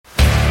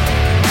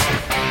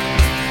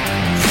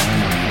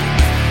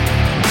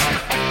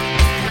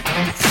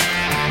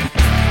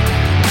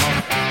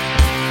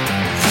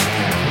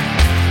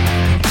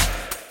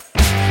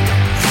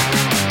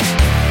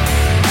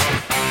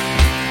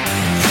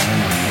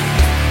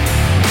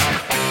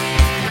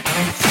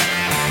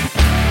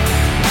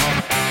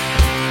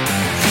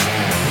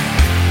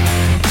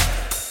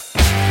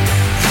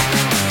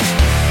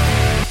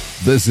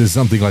This is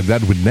something like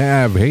that with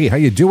Nav. Hey, how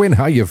you doing?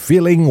 How you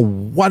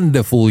feeling?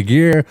 Wonderful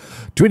year.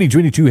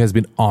 2022 has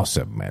been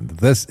awesome, man.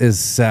 This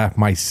is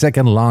my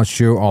second last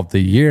show of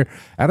the year,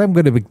 and I'm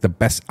going to make the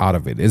best out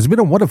of it. It's been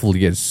a wonderful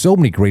year. So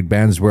many great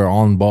bands were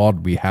on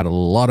board. We had a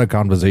lot of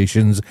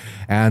conversations,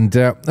 and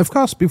of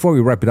course, before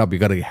we wrap it up, we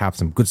got to have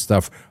some good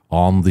stuff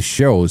on the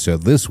show. So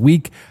this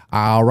week,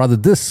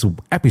 this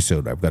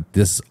episode, I've got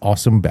this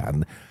awesome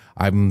band.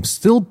 I'm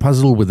still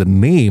puzzled with the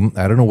name.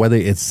 I don't know whether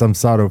it's some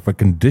sort of a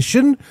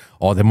condition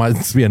or there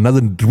must be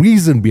another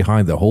reason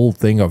behind the whole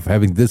thing of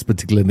having this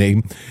particular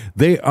name.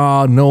 They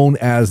are known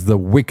as the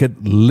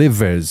Wicked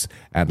Livers.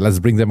 And let's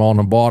bring them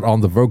on board.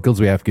 On the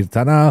vocals, we have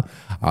Kirtana.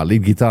 Our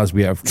lead guitars,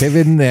 we have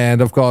Kevin. And,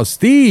 of course,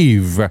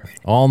 Steve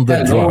on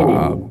the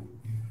drum.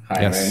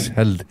 Hi, yes.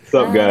 Man. What's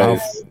up,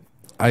 guys?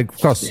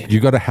 Of course, you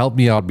got to help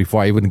me out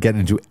before I even get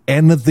into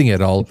anything at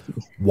all.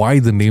 Why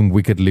the name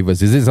Wicked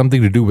Livers? Is it something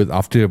to do with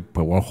after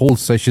whole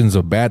sessions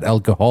of bad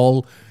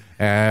alcohol?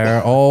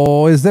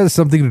 Or is there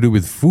something to do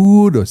with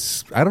food? Or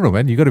I don't know,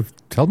 man. You got to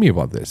tell me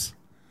about this.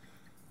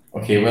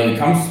 Okay, well,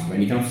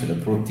 when it comes to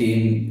the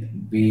protein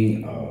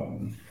being,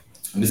 I'm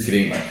just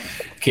kidding, but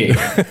okay,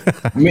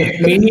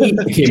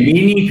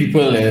 many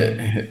people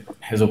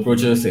has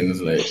approached us and it's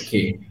like,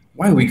 okay,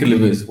 why Wicked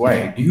Livers?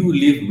 Why do you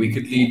live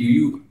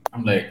wickedly?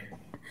 I'm like,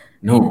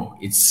 no,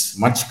 it's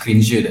much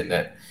cringier than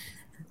that.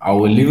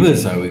 Our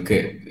livers are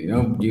wicked,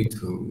 due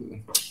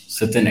to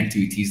certain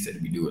activities that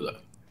we do a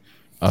lot.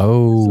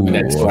 Oh, so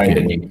that's why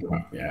the name came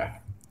up. Yeah.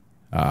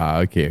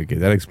 Okay.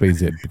 That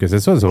explains it, because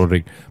that's what I was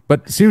wondering.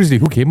 But seriously,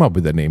 who came up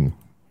with the name?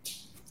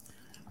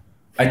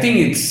 I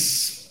think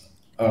it's,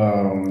 we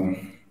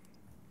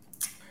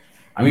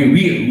I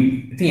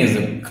think as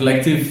a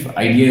collective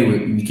idea,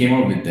 we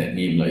came up with that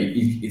name. Like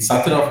it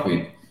started off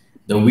with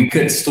the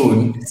Wicked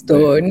Stone.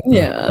 Okay.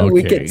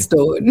 Wicked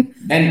Stone.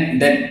 Then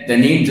the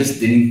name just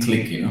didn't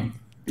click,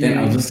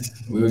 Then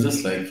we were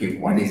just like, okay,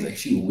 what is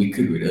actually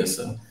wicked with us?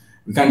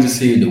 We can't just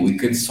say the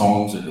wicked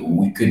songs or the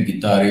wicked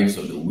guitar riffs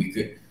or the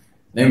wicked.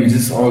 Then we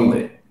just all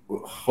like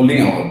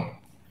holding our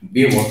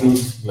beer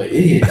bottles like,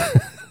 hey.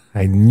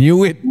 I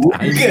knew it.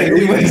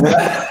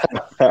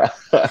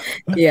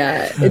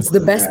 Yeah, it's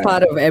the best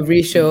part of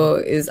every show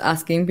is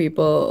asking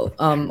people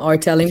or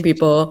telling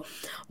people,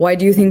 why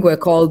do you think we're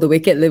called the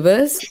Wicked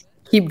Livers?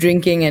 Keep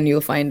drinking and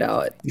you'll find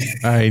out.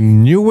 I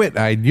knew it.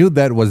 I knew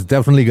that was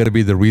definitely going to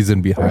be the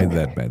reason behind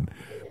that, man.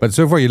 But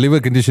so far, your liver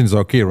condition is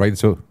okay, right?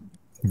 So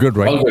good,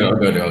 right? All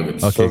good.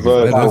 Okay, I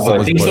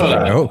think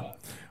so.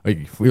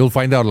 We'll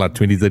find out like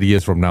 20, 30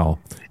 years from now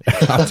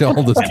after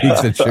all those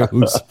gigs and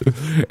shows.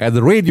 At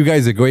the rate you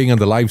guys are going on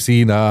the live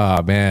scene,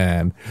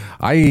 man,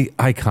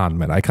 I can't,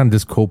 man. I can't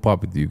just cope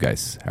up with you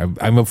guys.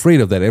 I'm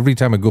afraid of that. Every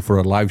time I go for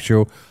a live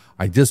show,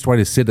 I just try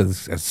to sit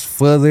as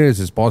further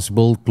as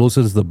possible,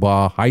 closer to the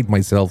bar, hide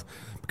myself.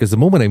 Because the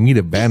moment I meet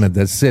a band and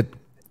that's it,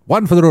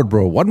 one for the road,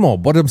 bro. One more.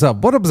 Bottoms up,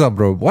 bro.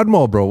 One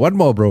more,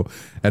 bro.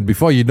 And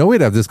before you know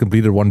it, I've just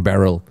completed one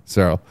barrel.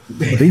 So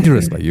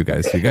dangerous, like you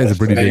guys. You guys are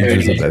pretty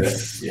dangerous at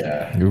that.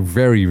 Yeah. You're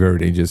very, very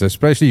dangerous.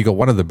 Especially you got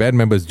one of the band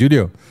members,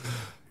 Julio.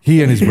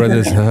 He and his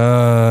brothers.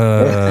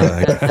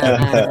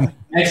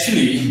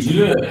 Actually,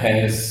 Julio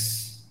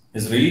has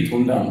really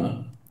toned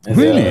down.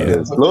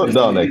 Really? Slowed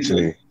down,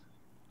 actually.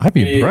 I'm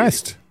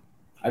impressed.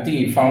 I think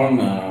he found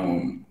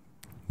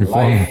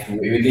life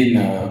within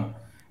a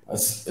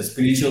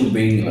spiritual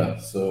being.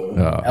 So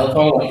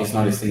alcohol is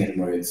not his thing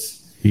anymore.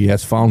 He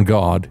has found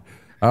God.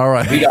 All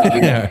right.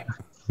 Yeah.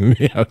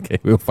 Okay,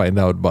 we'll find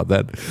out about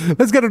that.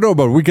 Let's get to know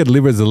about Wicked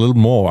Livers a little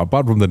more.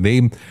 Apart from the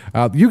name,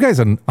 you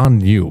guys are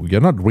new. You're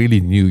not really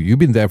new. You've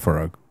been there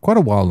for quite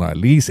a while now. At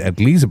least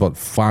about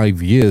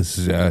 5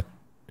 years, to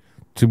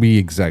be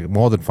exact,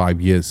 more than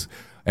 5 years.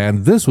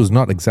 And this was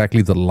not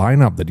exactly the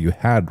lineup that you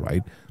had,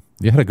 right?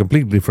 You had a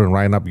completely different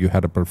lineup. You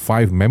had about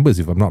 5 members,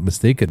 if I'm not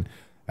mistaken,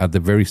 at the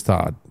very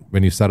start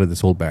when you started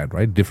this whole band,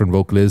 right? Different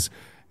vocalists.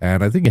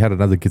 And I think you had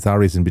another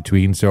guitarist in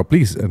between. So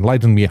please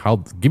enlighten me.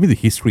 Give me the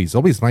history. It's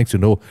always nice to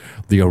know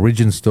the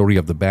origin story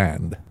of the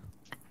band.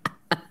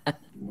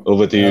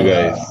 Over to you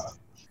guys.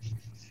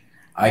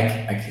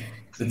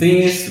 The thing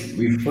is,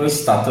 we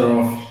first started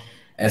off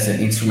as an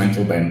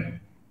instrumental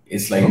band.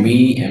 It's like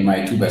me and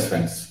my 2 best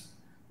friends.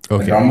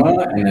 Okay. A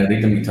drummer and a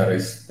rhythm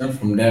guitarist. Then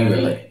from there,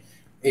 we're like,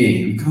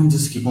 hey, we can't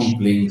just keep on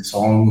playing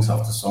songs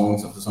after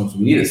songs after songs.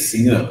 We need a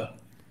singer.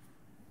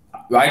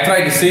 I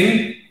tried to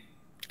sing.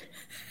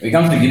 When it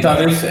comes to guitar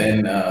riffs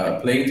and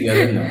playing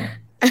together, no.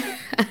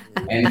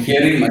 And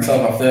hearing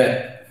myself after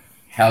that,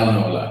 hell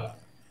no lah.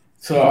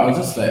 So I was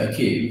just like,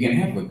 okay, we can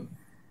have a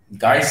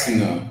guy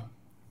singer.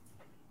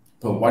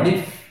 But what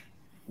if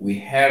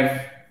we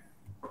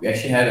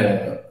actually had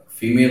a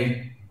female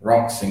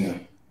rock singer?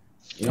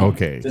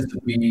 Okay. Just to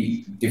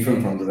be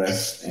different from the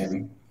rest.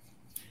 And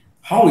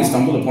how we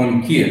stumbled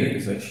upon Kier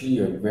is actually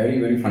a very,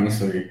 very funny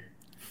story.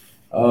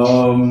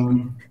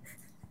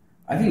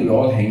 I think we're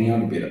all hanging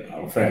out with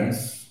our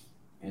friends,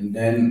 and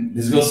then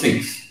this girl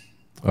sings.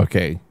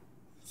 Okay.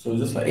 So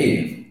just like,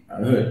 hey, I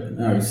heard.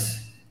 No,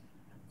 it's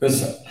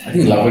because I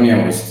think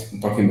Lavanya was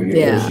talking about it.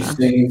 Yeah. She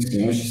sings,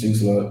 she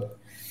sings a lot.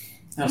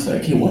 I was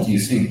like, okay, what do you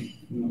sing?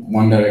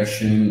 One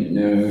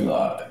Direction,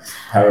 like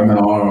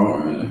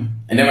Paramore.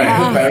 And then when I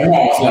heard Paramore,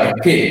 I was like,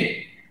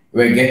 okay,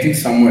 we're getting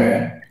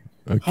somewhere.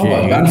 How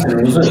about Okay. Guns N'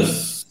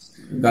 Roses?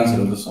 Guns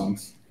N' Roses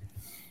songs.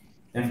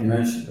 Then from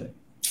there, she's like,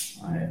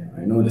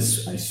 I know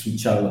this, I Sweet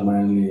Child of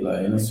Mine,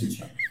 like, Sweet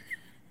Child.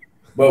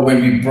 But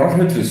when we brought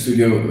her to the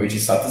studio, when she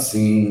started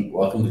singing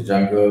Welcome to the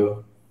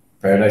Jungle,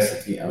 Paradise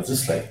City, I was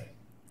just like,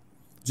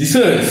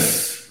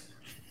 Jesus!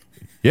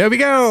 Here we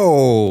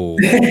go.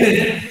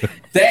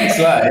 Thanks,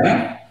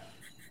 lah.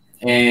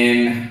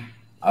 And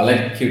I'll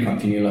let Kir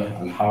continue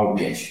on how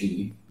we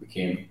actually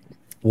became.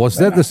 Was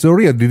that the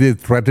story, or did it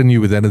threaten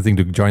you with anything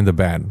to join the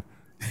band?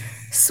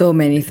 So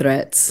many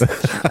threats.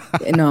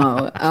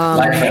 No.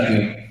 Life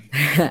threatening.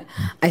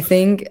 I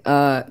think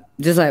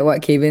just like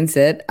what Kevin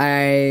said,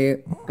 I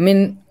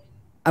mean,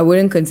 I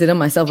wouldn't consider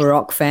myself a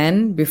rock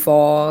fan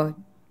before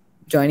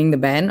joining the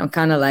band. I'm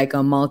kind of like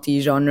a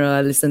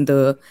multi-genre, listen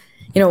to,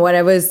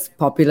 whatever is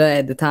popular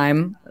at the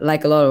time,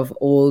 like a lot of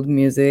old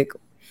music,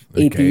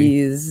 Okay.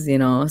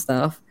 80s,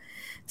 stuff.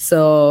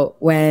 So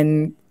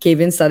when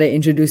Kevin started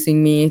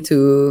introducing me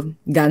to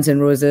Guns N'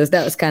 Roses,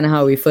 that was kind of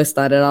how we first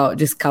started out,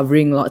 just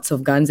covering lots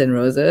of Guns N'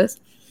 Roses.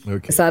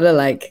 Okay. I started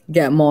like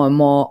get more and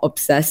more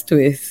obsessed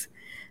with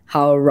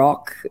how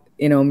rock,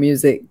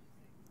 music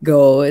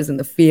goes and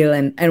the feel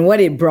and what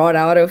it brought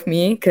out of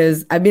me,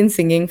 because I've been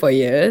singing for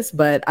years,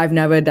 but I've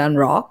never done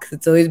rock.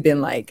 It's always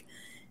been like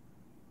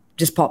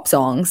just pop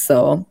songs.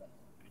 So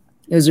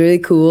it was really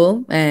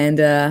cool. And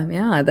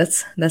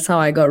that's how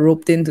I got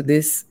roped into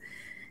this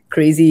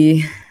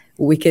crazy,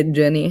 wicked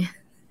journey.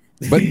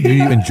 But do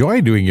you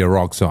enjoy doing your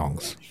rock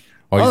songs?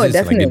 Or is Oh, this like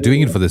you're definitely.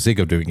 doing it for the sake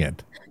of doing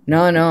it?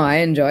 No, I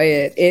enjoy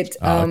it.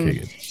 Okay,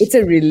 good. It's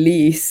a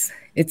release.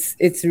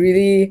 It's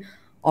really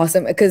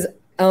awesome because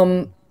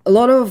a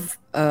lot of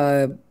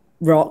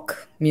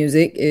rock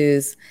music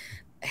is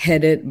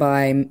headed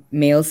by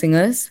male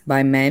singers,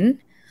 by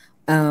men.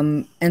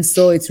 And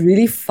so it's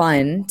really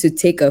fun to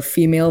take a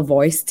female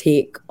voice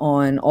take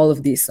on all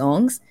of these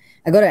songs.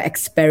 I got to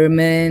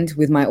experiment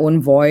with my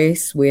own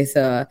voice, with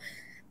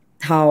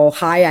how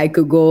high I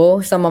could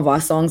go. Some of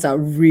our songs are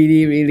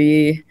really,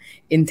 really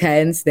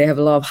intense. They have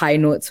a lot of high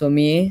notes for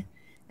me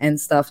and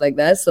stuff like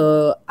that.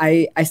 So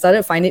I started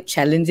to find it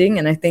challenging,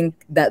 and I think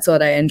that's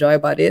what I enjoy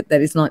about it,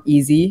 that it's not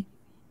easy.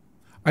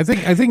 I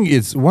think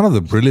it's one of the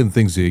brilliant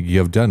things you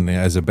have done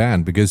as a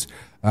band, because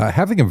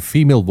having a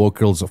female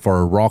vocals for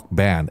a rock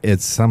band,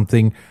 it's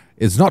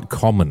not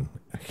common,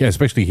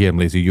 especially here in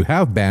Malaysia. You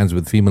have bands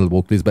with female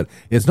vocalists, but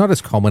it's not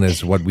as common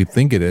as what we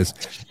think it is.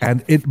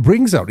 And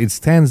it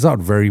stands out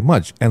very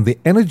much. And the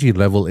energy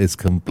level is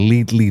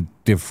completely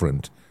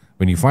different.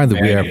 When you find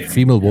that we have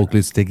female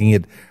vocalists taking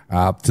it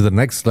to the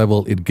next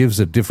level, it gives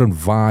a different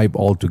vibe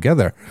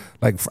altogether.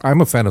 Like, I'm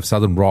a fan of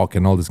Southern rock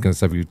and all this kind of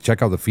stuff. You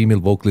check out the female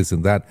vocalists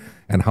in that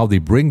and how they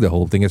bring the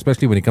whole thing,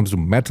 especially when it comes to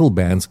metal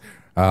bands.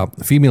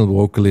 Female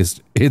vocalists,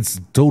 it's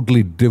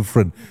totally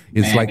different.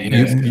 It's like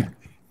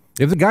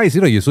if the guys,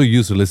 you're so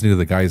used to listening to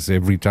the guys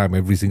every time,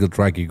 every single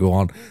track you go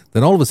on,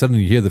 then all of a sudden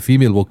you hear the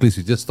female vocalist,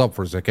 you just stop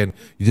for a second,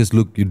 you just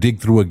look, you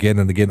dig through again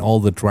and again all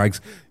the tracks.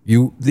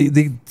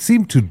 They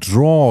seem to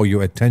draw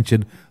your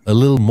attention a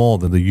little more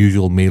than the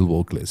usual male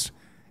vocalist.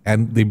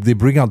 And they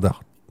bring out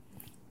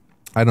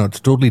it's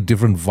a totally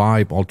different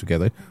vibe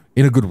altogether,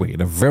 in a good way,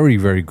 in a very,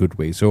 very good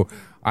way. So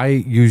I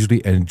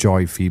usually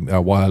enjoy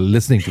while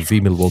listening to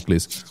female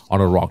vocalists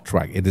on a rock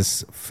track. It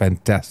is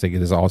fantastic.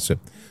 It is awesome.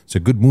 It's a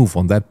good move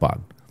on that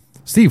part.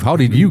 Steve, how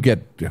did you get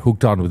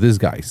hooked on with these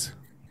guys?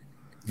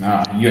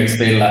 You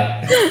explain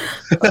that.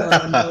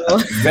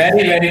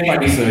 Very, very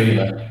funny story.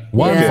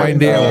 One Yeah. fine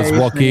day I was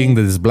walking,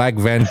 this black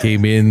van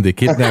came in, they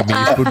kidnapped me,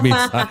 put me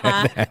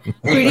inside.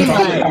 Pretty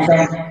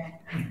much.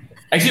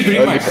 Actually,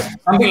 pretty much.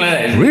 Something like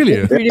that.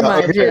 Really? Pretty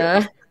much,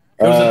 yeah.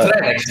 It was a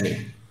threat,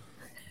 actually.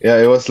 Yeah,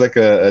 it was like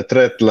a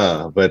threat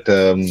lah, but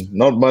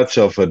not much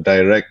of a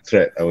direct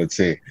threat, I would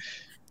say.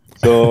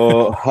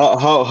 So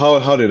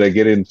how did I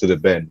get into the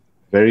band?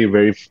 Very,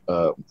 very,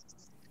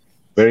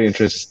 very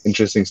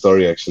interesting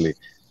story actually.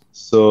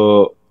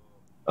 So,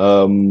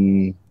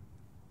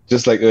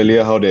 just like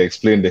earlier, how they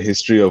explained the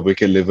history of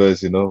Wicked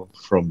Livers,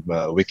 from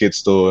Wicked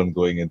Stone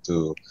going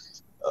into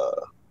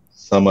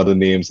some other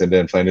names, and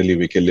then finally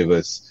Wicked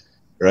Livers,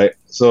 right?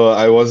 So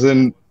I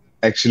wasn't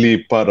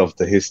actually part of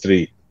the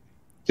history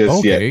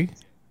just yet. Okay.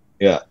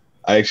 Yeah,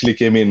 I actually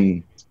came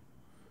in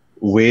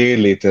way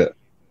later.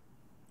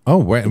 Oh,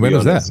 when be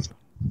was honest. that?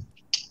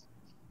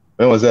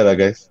 When was that,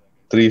 guys?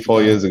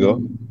 3-4 years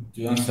ago?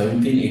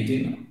 2017,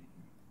 18?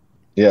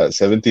 Yeah,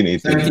 17,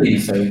 18.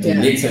 17,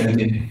 Yeah. late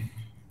 17.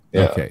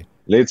 Yeah. Okay.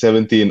 Late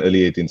 17,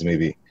 early 18s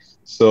maybe.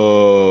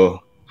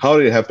 So how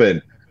did it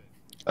happen?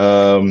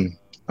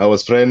 I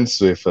was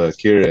friends with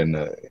Kir and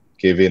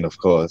Kevin, of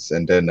course,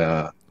 and then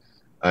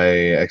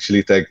I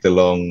actually tagged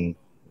along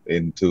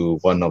into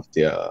one of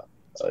their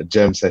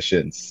jam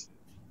sessions.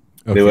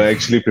 Okay. They were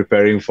actually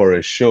preparing for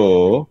a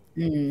show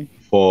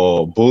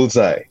for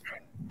Bullseye,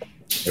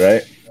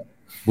 right?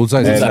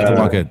 Bullseye's in And, Central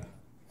Market.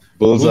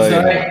 Bullseye,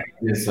 Bullseye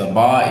is a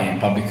bar in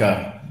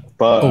Publica.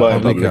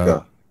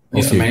 Publica.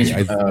 He's Okay,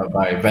 managed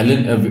by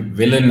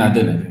Villain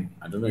Nathan.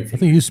 I don't know if I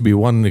think it used to be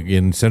one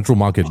in Central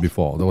Market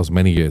before. That was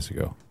many years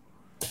ago.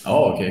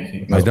 Oh,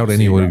 okay. I doubt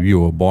any of you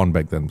were born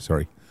back then.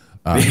 Sorry.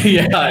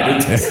 Yeah, I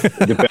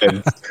did.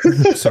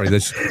 Depends. Sorry,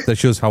 that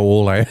shows how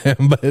old I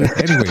am. But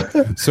anyway,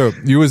 so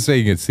you were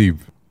saying it, Steve.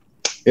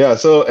 Yeah.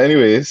 So,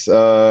 anyways,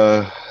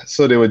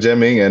 so they were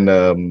jamming,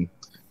 and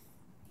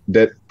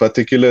that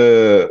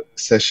particular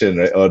session,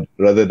 right, or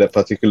rather that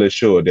particular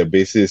show, their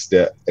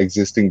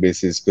existing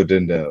bassist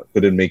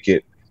couldn't make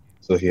it,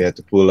 so he had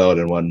to pull out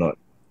and whatnot.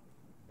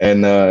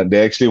 And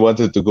they actually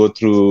wanted to go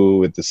through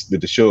with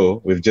the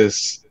show with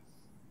just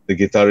the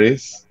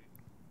guitarist,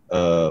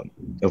 a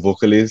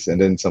vocalist,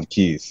 and then some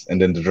keys, and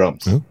then the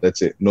drums. Hmm?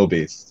 That's it. No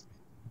bass.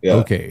 Yeah.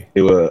 Okay.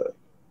 They were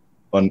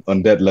on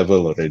that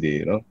level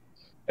already,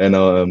 And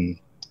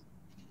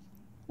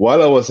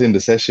while I was in the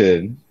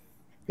session,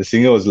 the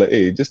singer was like,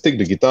 "Hey, just take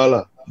the guitar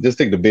lah. Just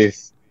take the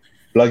bass,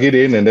 plug it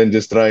in, and then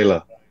just try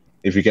lah.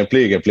 If you can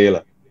play, you can play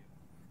lah."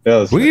 Yeah, I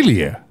was like, Really?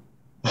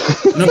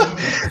 No,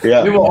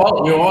 yeah. we were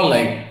all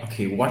like,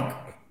 okay,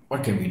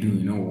 what can we do?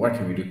 What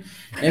can we do?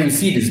 And we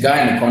see this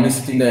guy in the corner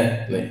sitting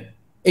there, like,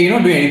 hey, you're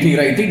not doing anything,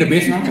 right? Take the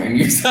bass now and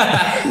you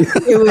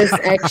It was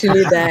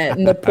actually that.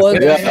 And the poor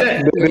guy.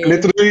 Yeah, they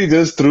literally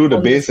just threw the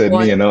On the bass at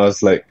spot. me, and I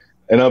was like,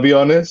 and I'll be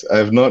honest,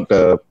 I've not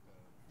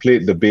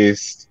played the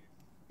bass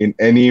in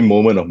any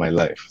moment of my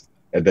life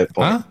at that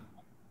point. Huh?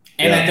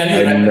 And I Yeah, tell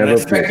I you, never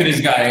respect to played.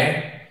 this guy,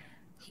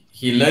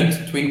 he learned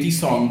 20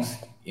 songs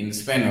in the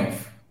span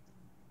of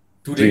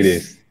 2 3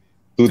 days.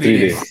 2-3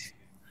 days.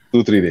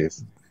 2-3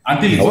 days.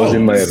 Until I was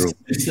in my room.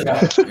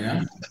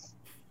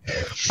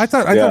 I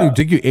thought it would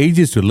take you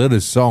ages to learn a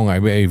song. I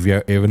mean, if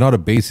you're not a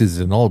bassist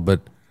and all,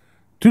 but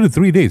 2 to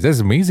 3 days, that's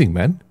amazing,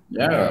 man.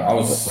 Yeah, I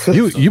was.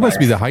 You must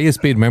be the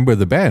highest paid member of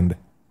the band.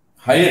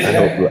 highest.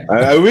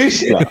 I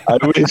wish lah. I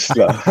wish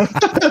lah.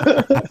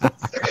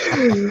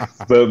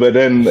 but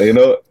then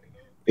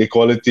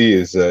equality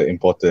is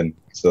important.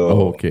 So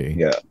Okay.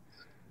 yeah.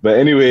 But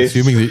anyway,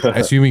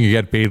 Assuming you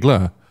get paid,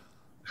 lah.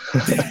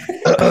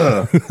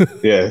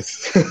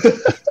 yes.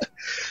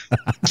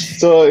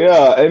 So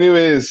yeah.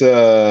 Anyways,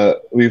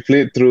 we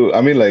played through.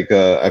 I mean,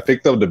 I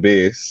picked up the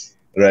bass,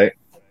 right?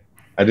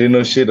 I didn't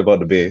know shit about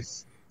the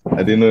bass.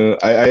 I didn't know.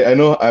 I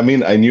know. I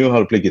mean, I knew how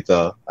to play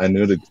guitar. I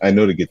know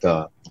the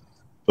guitar,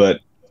 but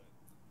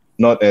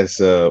not as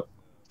a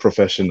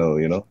professional.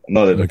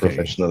 Not at a Okay.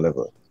 professional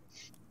level.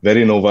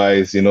 Very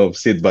novice.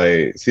 Sit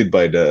by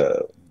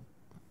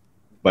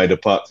the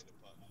park,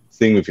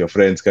 sing with your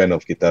friends kind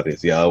of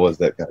guitarist. Yeah, I was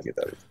that kind of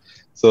guitarist.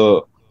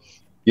 So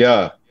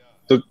yeah,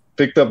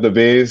 picked up the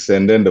bass,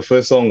 and then the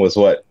first song was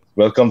what?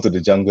 Welcome to the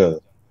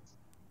Jungle,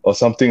 or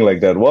something like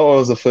that. What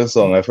was the first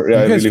song? I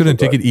You guys couldn't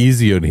take it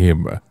easy on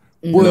him.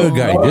 Poor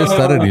guy, just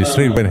started his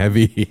straight went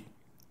heavy.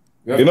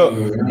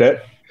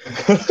 that.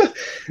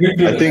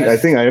 I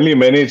think I only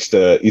managed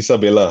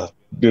Isabella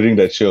during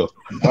that show.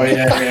 Oh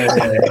yeah.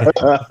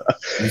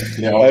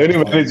 I only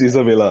managed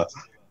Isabella,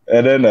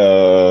 and then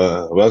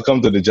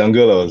Welcome to the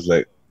Jungle. I was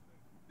like,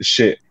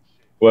 shit,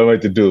 what am I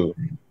to do?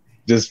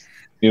 Just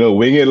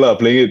wing it lah,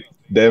 playing it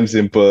damn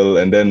simple,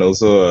 and then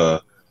also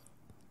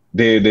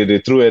they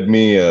threw at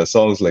me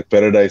songs like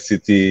Paradise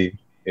City,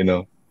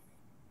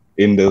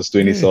 in those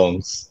 20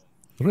 songs.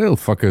 Real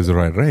fuckers,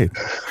 right?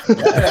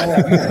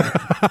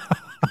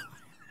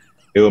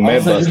 They were mad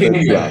Also, looking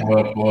bastards. at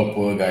Yeah.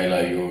 poor guy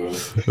like you.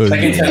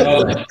 Second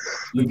time,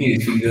 looking at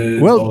his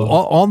fingers. Well,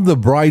 all- on the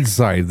bright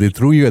side, they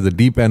threw you at the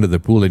deep end of the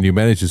pool and you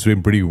managed to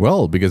swim pretty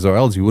well, because or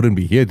else you wouldn't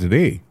be here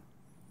today.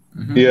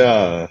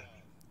 Yeah,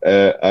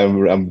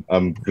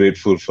 I'm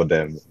grateful for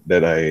them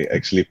that I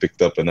actually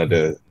picked up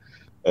another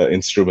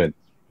instrument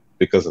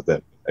because of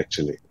them.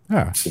 Actually,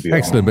 Yeah, be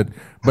excellent.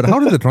 But how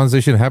did the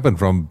transition happen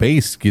from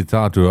bass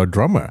guitar to a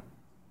drummer?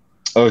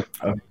 oh,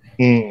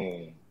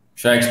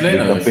 Should I explain?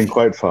 we're or- jumping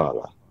quite far,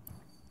 lah.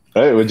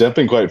 Right? We're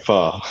jumping quite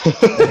far.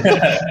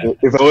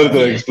 If I were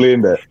to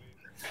explain that,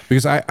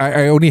 Because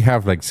I only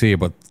have say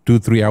about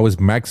 2-3 hours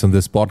max on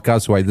this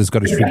podcast, so I just got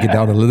to shrink it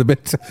down a little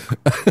bit.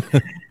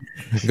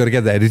 Got to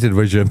get the edited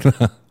version.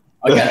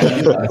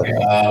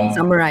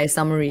 Okay.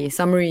 Summary.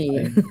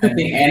 I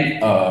think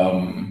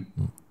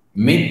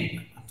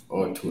mid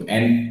or to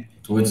end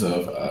towards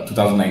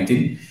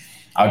 2019,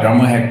 our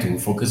drummer had to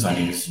focus on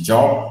his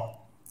job.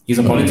 He's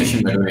a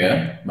politician, by the way,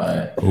 yeah?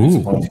 But he's a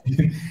Ooh.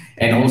 politician.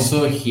 And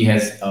also he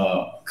has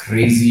a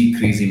crazy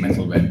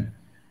metal band.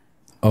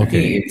 I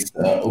Okay. think it's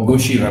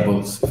Ogoshi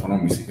Rebels, if I'm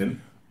not mistaken.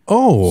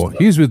 Oh,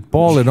 he's with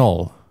Paul and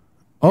all.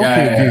 Okay,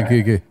 Yeah.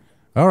 okay.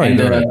 All right,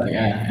 And all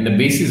right. and the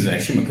bassist is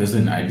actually my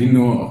cousin. I didn't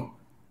know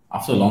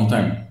after a long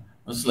time.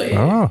 I was like,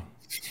 Ah.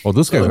 Oh,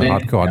 those guys So are then-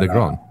 hardcore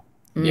underground.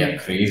 yeah,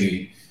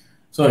 crazy.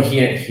 So he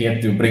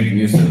had to break the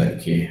news that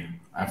okay,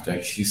 I have to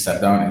actually sit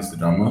down as the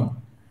drummer.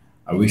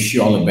 I wish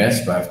you all the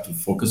best, but I have to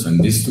focus on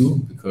this too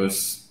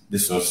because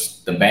this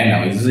was the band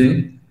I was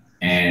in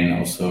and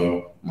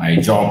also my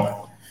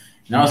job.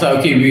 And I was like,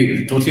 okay,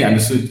 we totally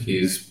understood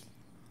his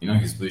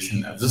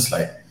position. I was just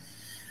like,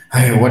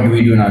 hey, what do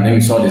we do now? Then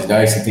we saw this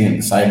guy sitting at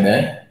the side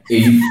there.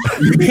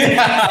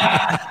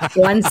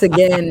 Once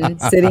again,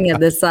 sitting at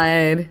the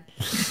side.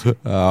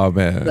 Oh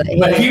man. Like,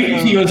 But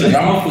he was a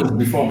drummer first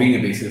before being a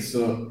bassist,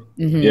 so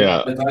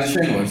Yeah. the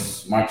transition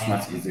was much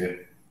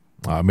easier.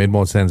 Made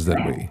more sense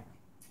that way.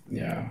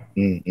 Yeah.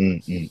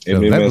 It So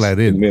made that more- led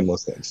in. it made more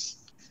sense.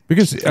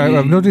 Because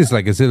I've noticed,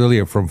 like I said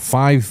earlier, from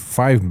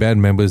five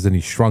band members, then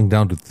you shrunk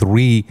down to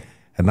 3,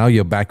 and now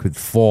you're back with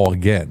 4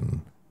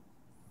 again.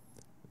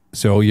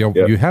 So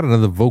you had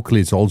another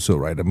vocalist also,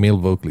 right? A male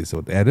vocalist.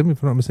 So Adam,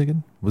 if I'm not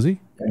mistaken, was he?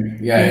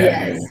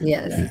 Yes.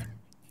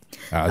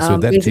 So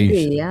that Basically,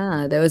 changed.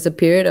 yeah, there was a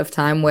period of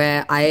time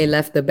where I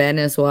left the band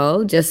as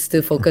well, just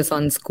to focus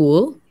on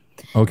school.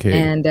 Okay.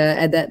 And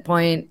at that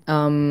point,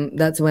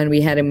 that's when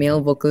we had a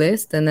male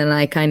vocalist, and then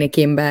I kind of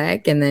came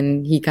back, and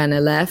then he kind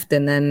of left,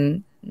 and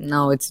then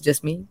now it's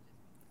just me.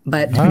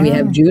 But we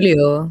have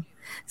Julio,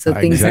 so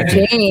things have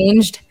Exactly.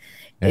 changed.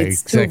 Yeah,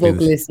 It's exactly. 2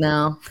 vocalists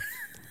now.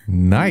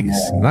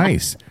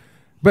 Nice.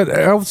 But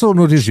I also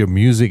noticed your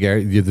music,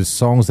 the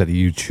songs that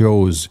you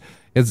chose,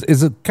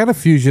 is a kind of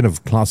fusion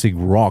of classic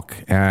rock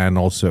and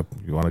also,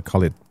 you want to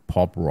call it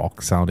pop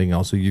rock sounding.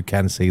 Also, you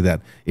can say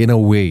that in a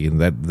way, in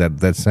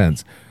that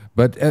sense.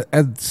 But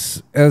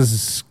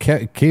as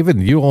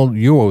Kevin, you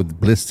were with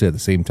Blister at the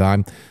same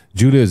time.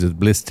 Julia is with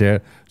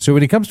Blister. So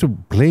when it comes to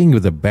playing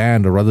with a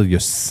band, or rather your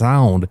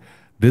sound,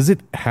 does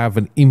it have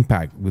an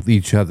impact with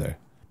each other?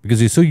 Because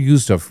you're so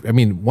used to,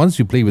 once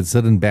you play with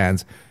certain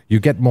bands, you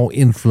get more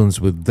influence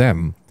with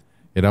them,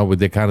 with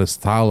their kind of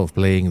style of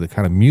playing, the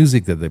kind of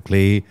music that they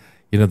play,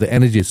 the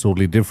energy is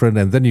totally different.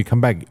 And then you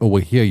come back over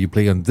here, you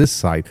play on this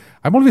side.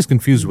 I'm always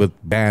confused with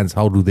bands.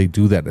 How do they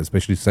do that?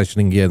 Especially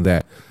sessioning here and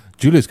there.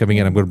 Julia's coming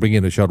in. I'm going to bring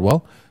in a shot.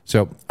 Well,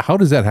 so how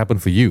does that happen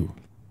for you?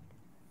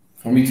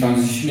 For me,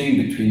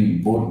 transitioning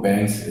between both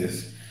bands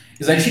is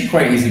actually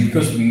quite easy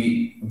because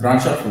we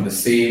branch out from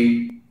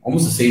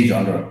almost the same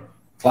genre,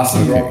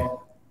 classic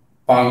rock,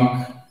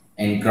 punk,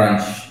 and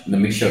grunge, the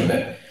mixture of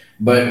that.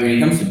 But when it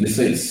comes to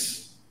Blister,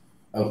 it's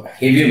a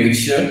heavier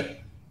mixture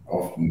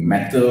of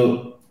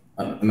metal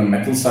on the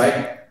metal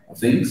side of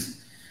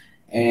things,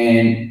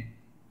 and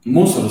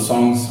most of the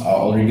songs are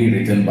already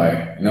written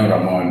by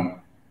Ramon.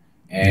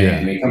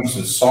 And when it comes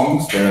to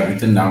songs that are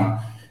written down,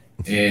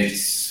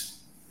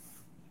 it's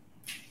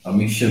a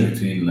mixture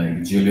between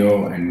like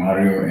Julio and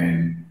Mario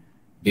and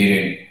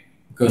Darren,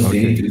 because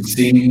they need to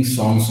sing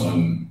songs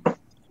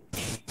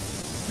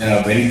that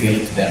are very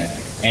tailored to them.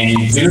 And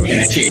Julio can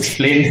actually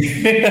explain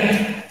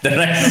the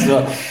rest as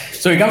well.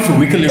 So it comes to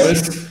Wicked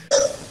Livers.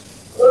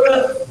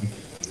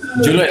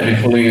 Julio has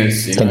been following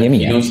us. Can you hear me,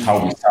 he yeah? knows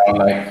how we sound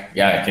like.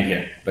 Yeah, I can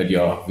hear. But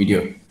your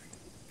video.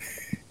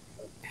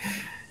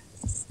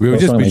 We were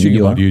What's just wrong with bitching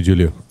you, about you,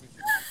 Julio.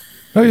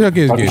 Oh, yeah,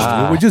 okay.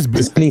 We're just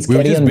please we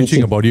were carry just on bitching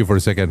bitching. about you for a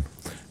second.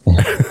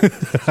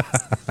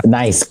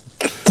 Nice.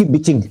 Keep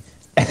bitching.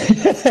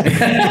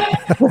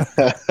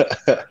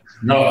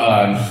 No,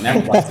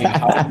 never asking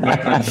how do I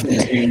transition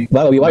between.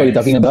 What are we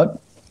talking about?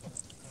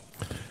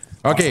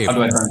 Okay. How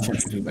do I transition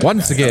between bands?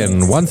 Once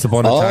again, once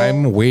upon a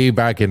time, way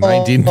back in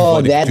that-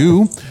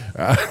 1942.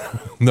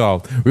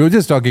 No, we were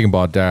just talking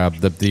about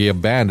the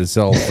band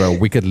itself,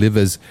 Wicked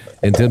Livers,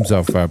 in terms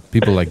of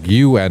people like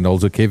you and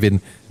also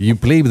Kevin. You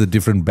play with a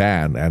different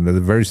band, and at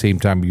the very same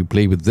time, you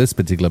play with this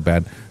particular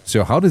band.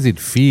 So, how does it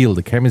feel,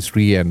 the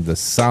chemistry and the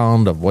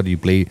sound of what you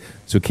play?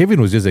 So, Kevin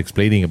was just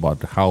explaining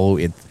about how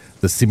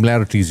the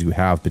similarities you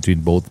have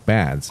between both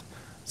bands.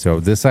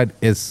 So, this side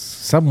is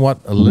somewhat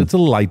a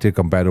little lighter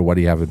compared to what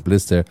you have in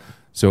Blister.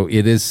 So,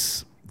 it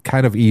is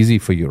kind of easy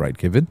for you, right,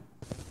 Kevin?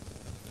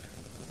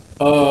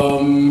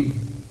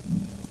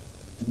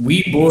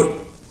 We both.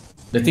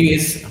 The thing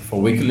is,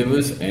 for Wicked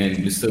Livers and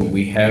Blister,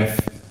 we have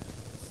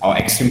our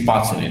extreme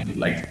parts in it.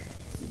 Like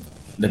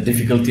the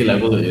difficulty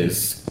level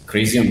is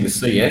crazy on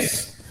Blister,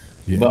 yes,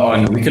 but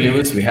on Wicked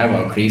Livers, we have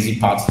our crazy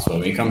parts as well.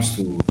 When it comes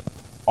to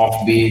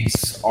off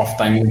beats, off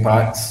timing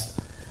parts,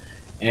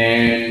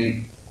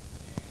 and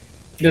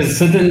there's a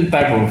certain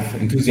type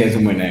of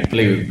enthusiasm when I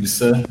play with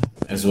Blister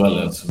as well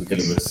as Wicked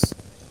Livers,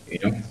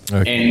 Okay.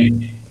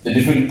 And the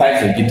different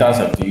types of guitars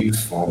I have to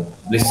use for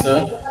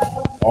Blister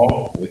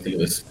or Wicked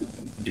Livers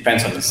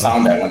depends on the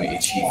sound I want to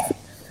achieve.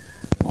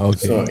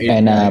 Okay. So it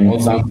And,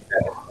 boils down to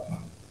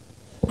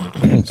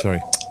that.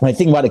 Sorry. I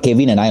think what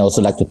Kevin and I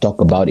also like to talk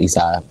about is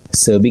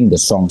serving the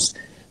songs.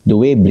 The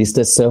way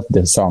Blister serve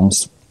the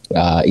songs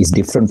is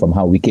different from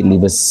how Wicked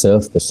Livers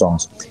serve the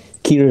songs.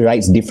 Kira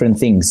writes different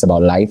things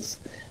about life.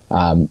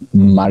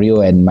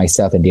 Mario and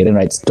myself and Darren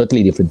writes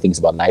totally different things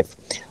about life.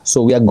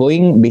 So we are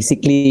going,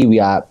 basically, we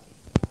are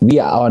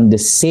on the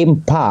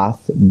same path,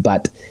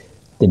 but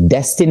the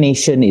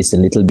destination is a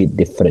little bit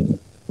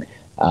different.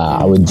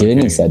 Our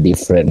journeys are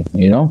different,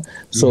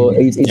 So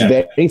it's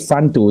very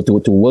fun to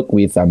work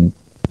with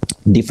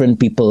different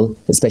people,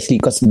 especially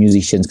because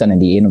musicians, kind of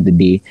at the end of the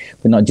day,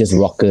 we're not just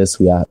rockers,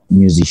 we are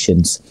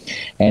musicians.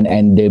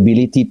 And the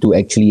ability to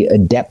actually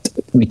adapt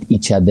with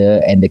each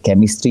other and the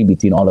chemistry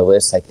between all of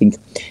us, I think,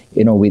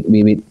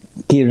 with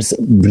Kir's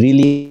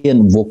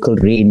brilliant vocal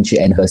range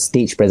and her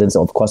stage presence,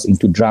 of course,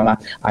 into drama.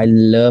 I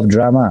love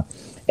drama.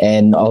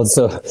 And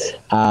also,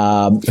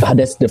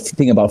 that's the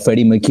thing about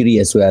Freddie Mercury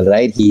as well,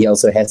 right? He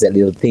also has that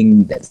little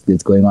thing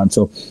that's going on.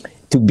 So,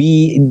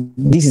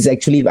 this is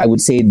actually, I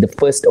would say, the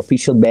first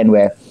official band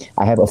where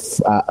I have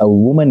a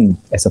woman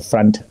as a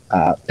front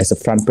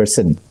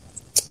person,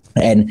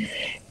 and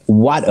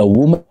what a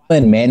woman,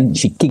 man!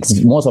 She kicks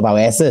most of our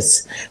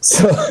asses.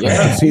 So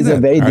she's a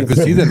very different. I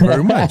could see that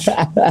very much.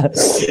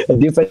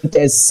 Different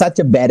as such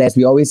a badass.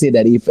 We always say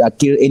that if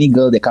any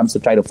girl that comes to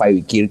try to fight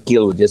with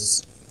Kill will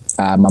just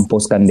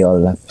mampuskan dia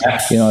all.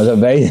 It's a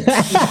very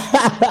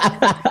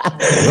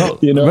well,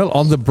 well,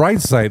 on the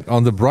bright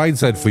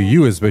side for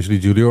you, especially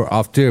Julio,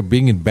 after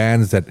being in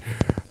bands that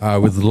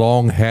with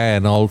long hair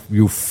and all,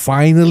 you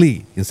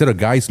finally, instead of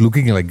guys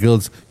looking like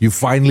girls, you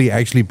finally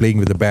actually playing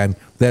with a band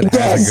that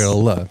has a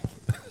girl.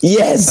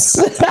 Yes.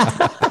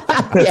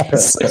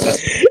 Yes.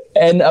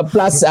 And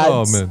plus,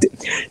 man.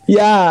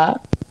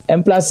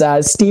 And plus,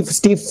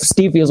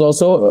 Steve is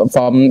also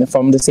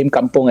from the same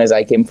kampung as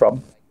I came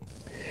from.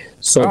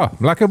 So,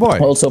 like a boy.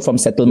 Also from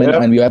settlement,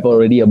 and we have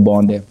already a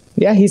bond there.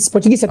 Yeah, he's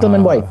Portuguese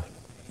settlement boy.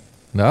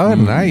 No,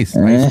 nice.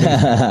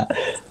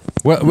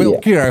 Well,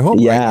 Kira, I hope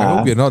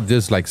you're not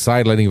just like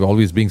sidelining,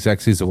 always being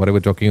sexy, so whatever,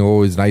 talking,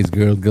 it's nice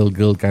girl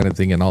kind of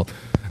thing and all.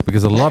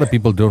 Because a lot of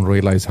people don't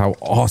realize how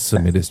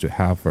awesome it is to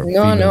have her.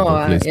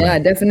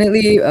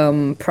 Definitely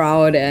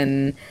proud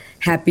and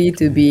happy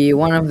to be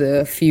one of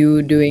the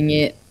few doing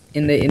it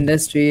in the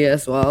industry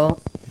as well.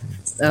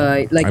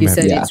 Like you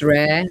said, it's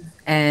rare,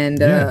 and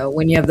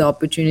when you have the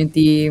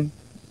opportunity,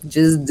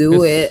 just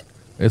do it.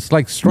 It's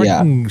like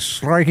striking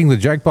the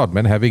jackpot,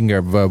 man, having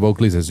a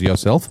vocalist as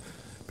yourself.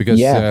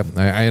 Because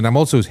and I'm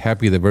also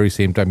happy at the very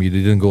same time you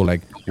didn't go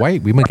like, why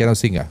women cannot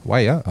sing?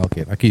 Why?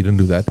 Okay, you didn't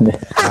do that.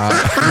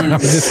 I'm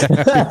just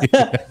happy.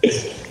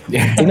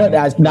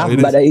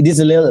 But it is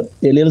a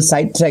little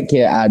sidetrack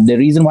here. The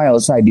reason why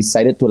also I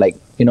decided to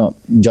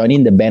join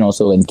in the band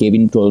also when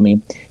Kevin told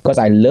me, because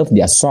I love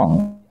their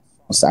songs.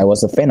 I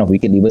was a fan of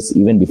Wicked Leavers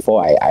even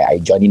before I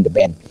joined in the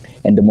band.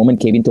 And the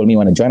moment Kevin told me he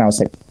want to join, I was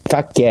like,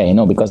 fuck yeah,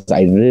 because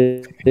I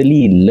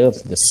really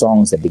love the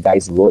songs that the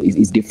guys wrote.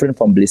 It's different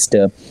from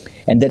Blister.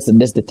 And that's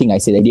the thing I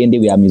said. At the end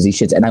of the day, we are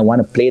musicians, and I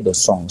want to play those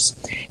songs.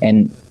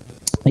 And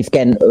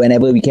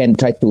whenever we can,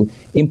 try to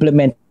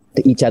implement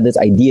each other's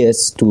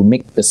ideas to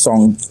make the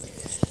song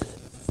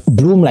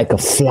bloom like a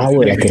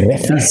flower, like a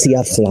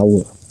rafflesia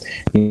flower.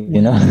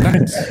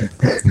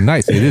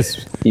 Nice. It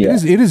is.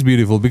 It is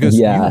beautiful because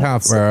you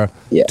have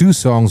two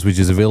songs which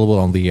is available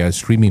on the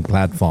streaming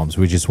platforms,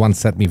 which is one,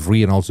 Set Me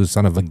Free, and also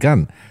Son of a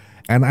Gun.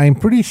 And I'm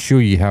pretty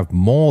sure you have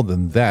more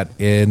than that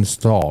in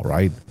store,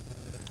 right?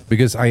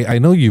 Because I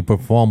know you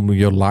perform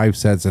your live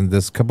sets, and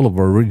there's a couple of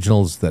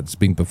originals that's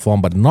being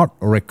performed but not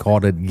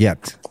recorded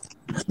yet.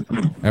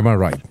 Am I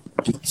right?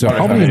 So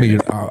how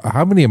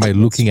many am I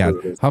looking at?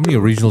 How many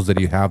originals that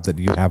you have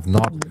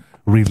not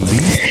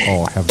released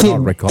or have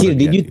not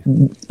recorded yet?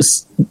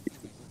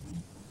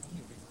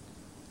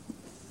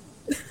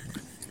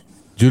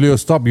 Julio,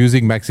 stop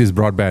using Maxis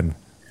broadband.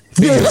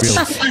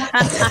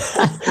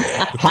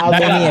 How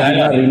many have you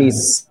not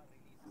released?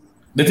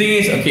 The thing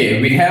is,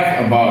 we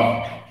have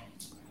about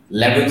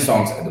 11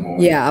 songs at the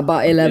moment. Yeah,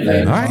 about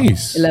 11.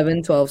 Nice.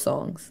 11, 12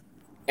 songs.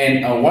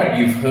 And what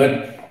you've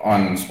heard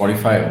on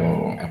Spotify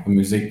or Apple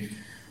Music,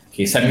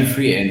 Set Me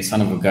Free and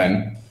Son of a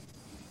Gun,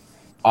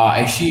 are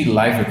actually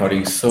live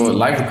recordings. So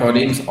live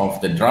recordings of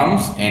the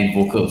drums and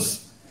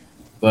vocals.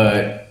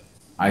 But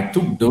I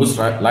took those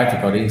live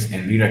recordings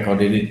and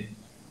re-recorded it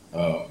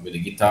with the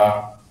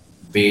guitar,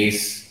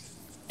 bass,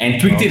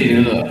 and tweaked it a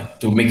little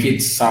to make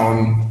it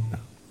sound...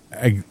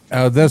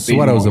 That's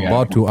what I was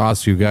about to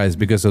ask you guys,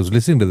 because I was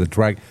listening to the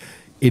track.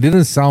 It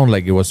didn't sound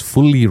like it was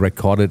fully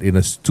recorded in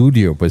a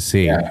studio per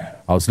se. Yeah.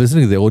 I was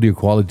listening to the audio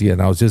quality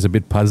and I was just a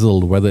bit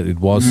puzzled whether it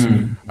was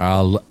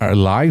a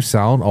live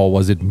sound or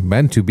was it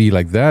meant to be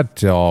like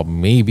that, or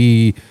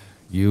maybe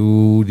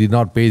you did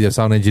not pay the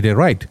sound engineer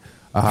right.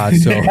 So I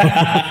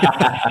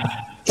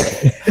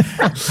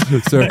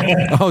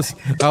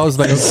was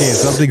like, okay,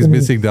 something's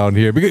missing down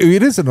here, because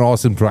it is an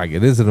awesome track.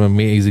 It is an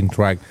amazing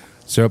track.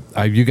 So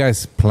are you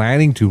guys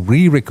planning to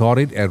re-record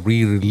it and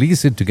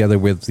re-release it together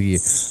with the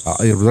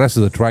rest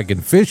of the track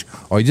in Fish,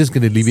 or are you just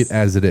going to leave it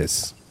as it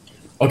is?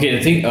 Okay,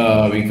 the thing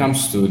when it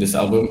comes to this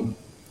album,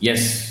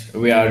 yes,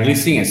 we are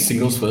releasing as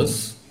singles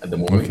first at the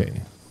moment.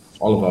 Okay.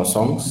 All of our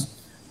songs.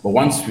 But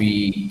once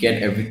we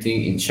get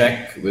everything in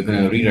check, we're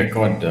going to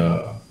re-record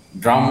the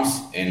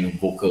drums and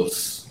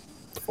vocals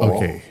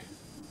for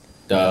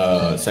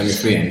the Set Me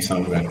Free and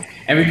Son of a Gun.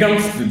 And when it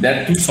comes to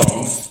that two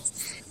songs,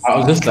 I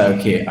was just like,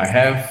 okay, I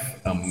have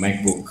a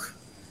MacBook.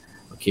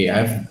 Okay,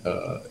 I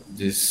have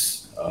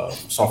this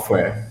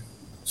software.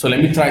 So let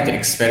me try to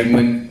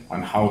experiment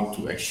on how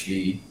to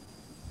actually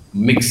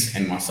mix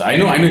and master. I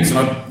know it's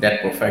not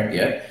that perfect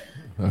yet.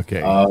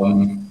 Okay.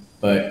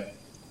 But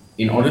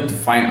in order to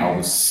find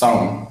our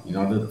sound, in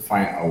order to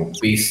find our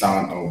bass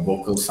sound, our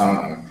vocal sound,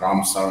 our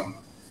drum sound,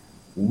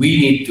 we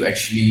need to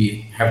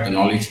actually have the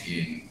knowledge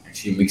in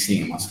actually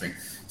mixing and mastering.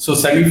 So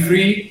Set Me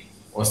Free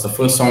was the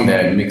first song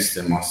that I mixed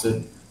and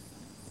mastered.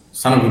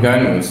 Son of a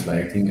Gun was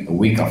like I think a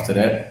week after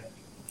that.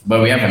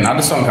 But we have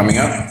another song coming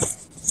up,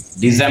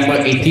 December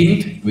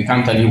 18th. We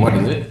can't tell you what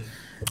is it.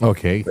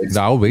 Okay, But it's-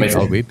 now but wait, it's-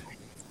 I'll wait.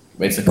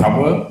 But it's a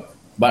cover.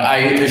 But I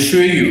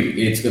assure you,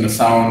 it's gonna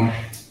sound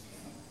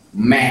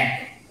mad.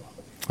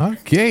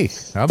 Okay,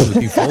 I'm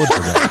looking forward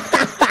to that.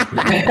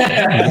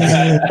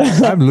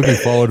 I'm looking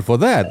forward for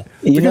that.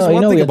 You Because know,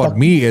 one thing we're about talk-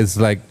 me is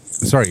like,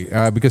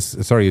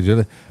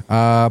 Angela,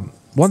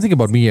 one thing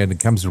about me when it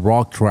comes to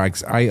rock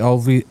tracks, I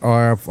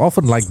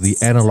often like the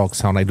analog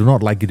sound. I do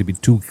not like it to be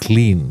too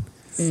clean.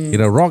 You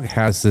know, rock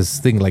has this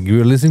thing like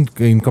you listen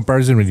in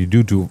comparison when you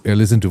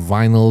listen to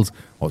vinyls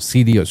or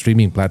CD or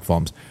streaming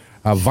platforms.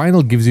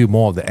 Vinyl gives you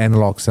more of the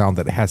analog sound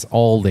that has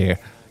all their,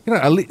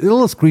 a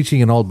little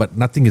screeching and all, but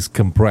nothing is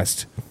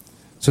compressed.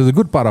 So the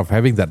good part of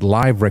having that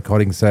live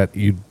recording set,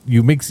 you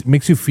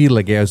makes you feel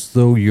like as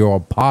though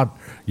you're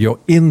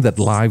in that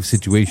live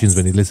situations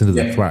when you listen to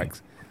the Yeah.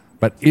 tracks.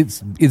 But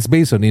it's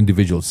based on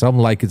individuals. Some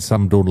like it,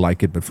 some don't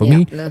like it. But for Yeah,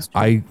 me, that's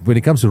true. when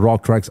it comes to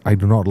rock tracks, I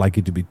do not like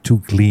it to be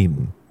too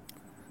clean.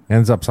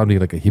 Ends up sounding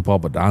like a hip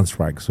hop or dance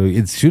track. So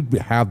it should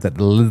have that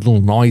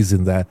little noise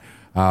in there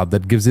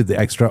that gives it the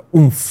extra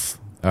oomph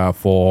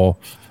for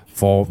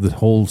the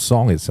whole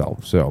song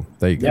itself. So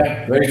there you go.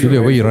 Yeah, very true, Julia,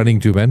 where very you true. running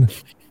to, man?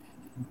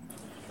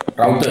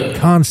 Router.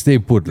 Can't stay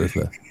put.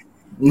 Lisa.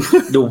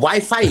 The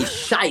Wi-Fi is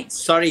shite.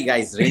 Sorry,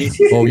 guys. Really.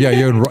 Oh yeah,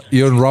 you're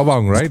in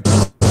Rawang, right?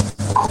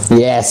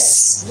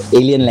 Yes,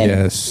 Alien Land.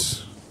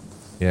 Yes.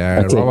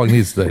 Yeah, Okay. Rawang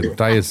needs the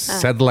entire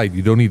satellite.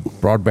 You don't need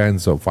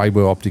broadbands or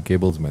fiber optic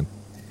cables, man.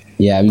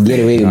 Yeah, we get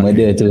away with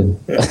murder too.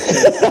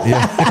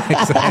 Yeah,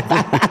 exactly.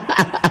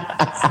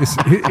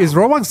 Is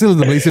Rawang still in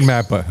the Malaysian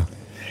map?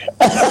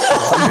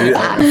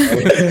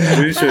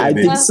 Pretty sure I it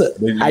think is. so.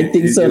 But I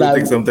think so, It'll lah.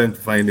 take some time to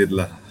find it,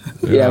 lah.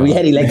 Yeah, we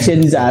had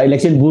elections,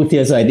 election booth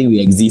here, so I think we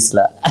exist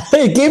lah.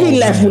 Kevin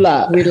left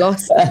pula. We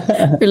lost.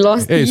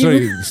 Hey, Steve.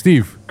 sorry,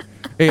 Steve.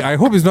 Hey, I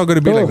hope it's not going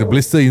to be like the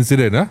blister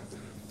incident, huh?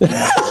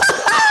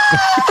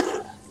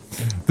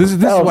 This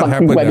is Oh, what fucking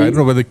happened. I funny. don't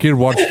know whether Kir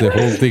watched the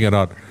whole thing or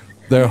not.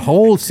 The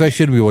whole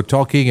session we were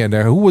talking, and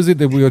who was it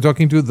that we were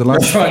talking to? The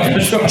last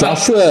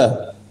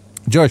Joshua.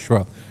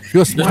 Joshua.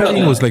 Your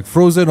smiling was like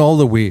frozen all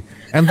the way.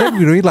 And then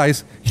we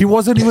realized he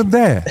wasn't even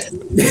there.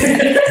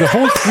 The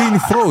whole screen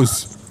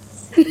froze.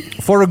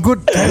 For a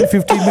good 10,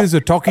 15 minutes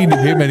of talking to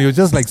him and he was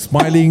just like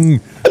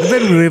smiling. And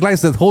then we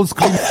realized that whole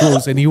screen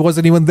froze and he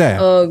wasn't even there.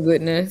 Oh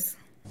goodness.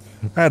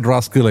 That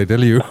rascal, I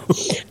tell you.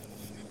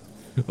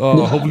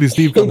 Oh, hopefully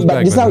Steve comes But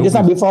back. just man. now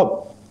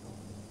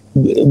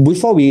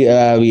before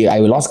I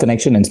lost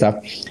connection and stuff,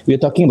 we were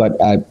talking about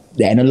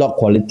the analog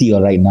quality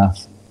right now.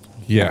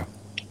 Yeah.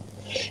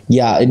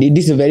 Yeah,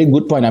 this is a very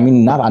good point. I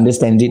mean, Nav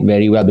understands it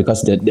very well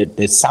because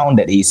the sound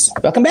that is.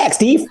 Welcome back,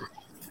 Steve.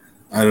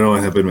 I don't know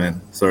what happened, man.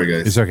 Sorry,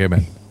 guys. It's okay,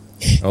 man.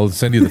 I'll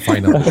send you the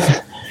final.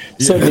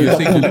 So Yeah, the- you're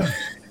saying that-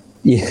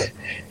 Yeah.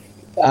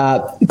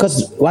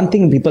 Because one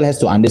thing people has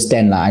to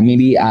understand, I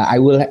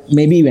will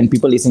maybe when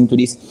people listen to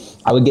this,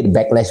 I will get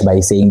backlash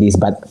by saying this.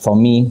 But for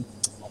me,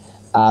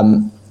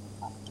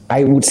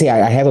 I would say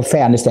I have a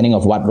fair understanding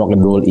of what rock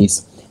and roll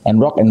is,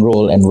 and rock and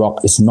roll and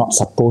rock is not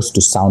supposed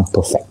to sound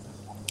perfect.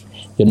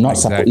 You're not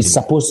supposed. Exactly. It's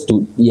supposed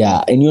to,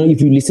 yeah. And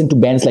if you listen to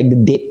bands like the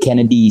Dead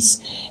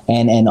Kennedys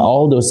and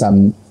all those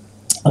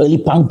early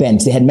punk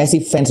bands, they had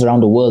massive fans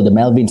around the world. The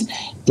Melvins,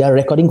 their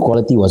recording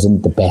quality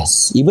wasn't the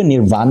best. Even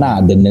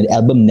Nirvana, the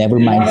album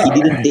Nevermind,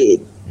 he didn't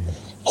did.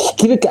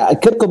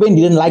 Kurt Cobain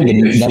didn't like the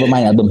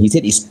Nevermind album. He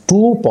said it's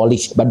too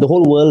polished, but the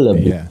whole world loved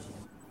it. Yeah.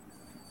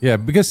 Yeah,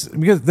 because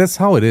that's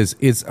how it is.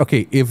 It's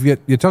okay if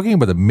you're talking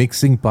about the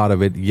mixing part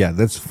of it. Yeah,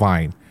 that's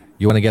fine.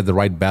 You want to get the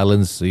right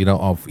balance,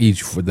 of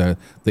each for the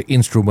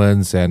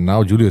instruments. And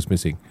now Julio's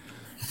missing.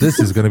 This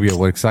is going to be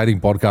an exciting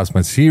podcast,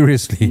 man.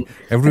 Seriously,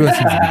 everyone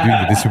seems to be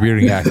doing the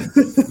disappearing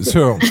act.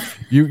 So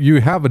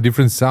you have a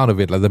different sound of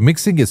it. Like the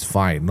mixing is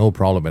fine, no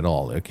problem at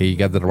all. Okay, you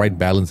get the right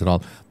balance and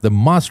all. The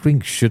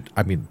mastering should,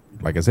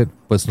 like I said,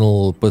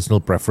 personal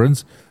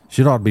preference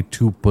should not be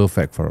too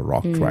perfect for a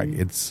rock track.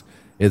 It's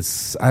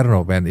I don't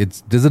know, man.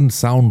 It doesn't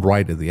sound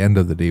right at the end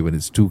of the day when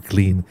it's too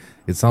clean.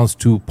 It sounds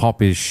too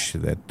popish,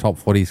 that top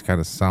 40s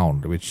kind of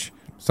sound, which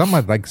some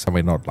might like, some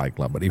might not like.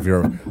 But if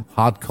you're a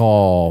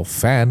hardcore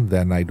fan,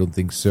 then I don't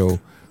think so.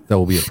 That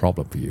will be a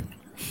problem for you.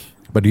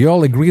 But do you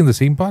all agree on the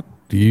same part?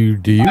 Do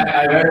you?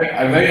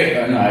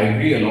 I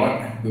agree a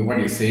lot with what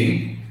you're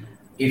saying.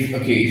 If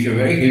you're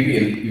very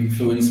heavily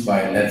influenced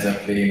by Led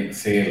Zeppelin,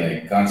 say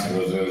like Guns N'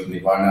 Roses,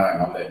 Nirvana,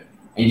 and all that,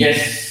 and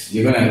yes,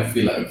 you're gonna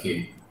feel like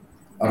a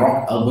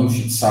rock album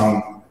should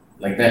sound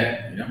like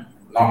that,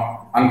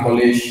 not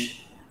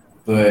unpolished,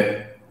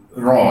 but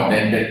raw.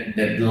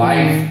 That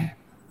live,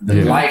 the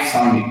live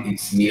sound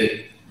it's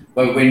needed.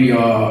 But when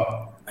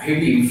you're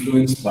heavily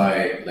influenced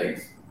by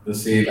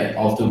let's say like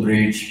Alter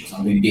Bridge or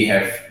something, they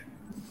have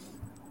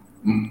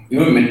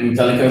even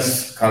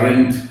Metallica's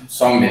current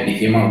song that they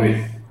came out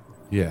with.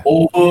 Yeah.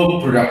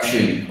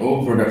 Overproduction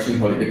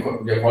quality.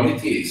 Their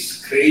quality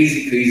is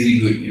crazy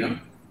good,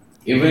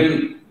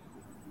 Even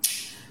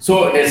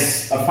so,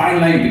 there's a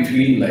fine line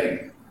between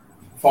like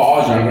for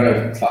our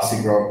genre,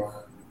 classic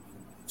rock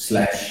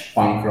 /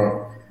 punk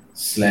rock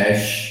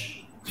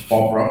 /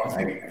 pop rock,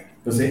 I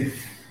per se.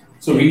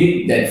 So we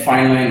need that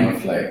fine line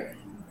of like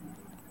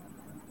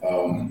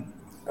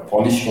a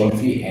polished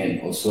quality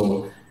and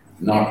also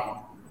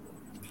not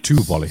Too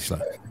polished.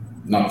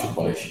 not too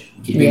polished,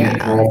 keeping the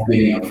raw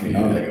feeling of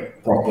like a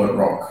proper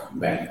rock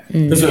band.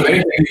 Because we're very,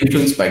 very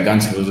influenced by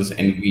Guns N' Roses,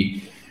 and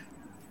we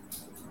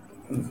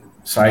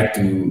try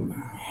to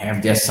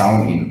have their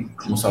sound in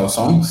most of our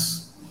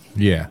songs.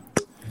 Yeah.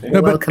 No,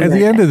 but Welcome at the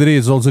back. end of the day,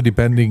 it's also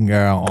depending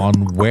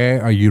on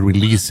where are you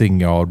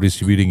releasing or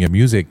distributing your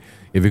music.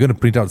 If you're going to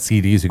print out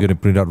CDs, you're going to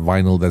print out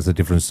vinyl. That's a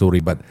different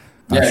story. But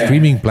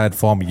streaming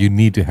platform, you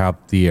need to have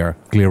the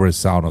clearest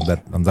sound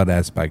on that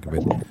aspect of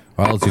it,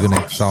 or else you're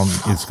going to sound.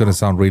 It's going to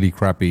sound really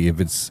crappy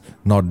if it's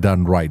not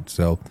done right.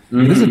 So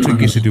it is a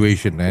tricky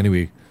situation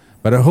anyway.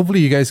 But hopefully,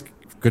 you guys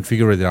could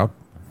figure it out.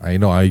 I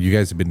know you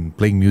guys have been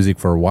playing music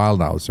for a while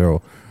now,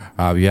 so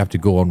you have to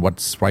go on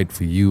what's right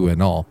for you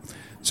and all.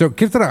 So,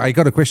 Kirtana, I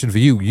got a question for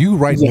you. You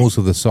write most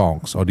of the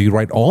songs, or do you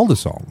write all the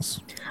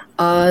songs?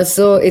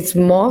 So it's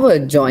more of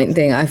a joint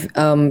thing. I've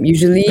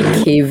usually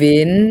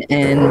Kevin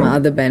and my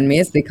other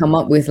bandmates, they come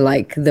up with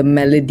like the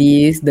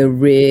melodies, the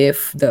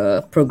riff,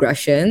 the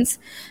progressions,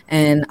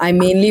 and I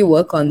mainly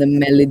work on the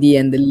melody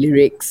and the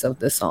lyrics of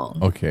the song.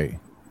 Okay.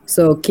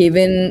 So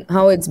Kevin,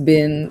 how it's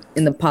been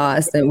in the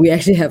past, and we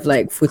actually have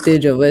like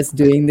footage of us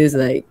doing this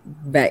like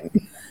back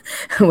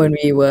when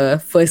we were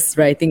first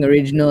writing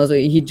originals. So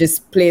he'd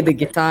just play the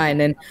guitar and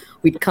then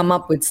we'd come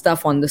up with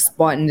stuff on the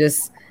spot and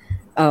just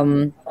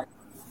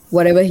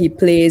whatever he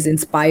plays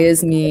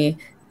inspires me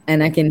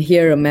and I can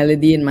hear a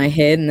melody in my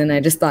head and then I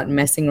just start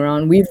messing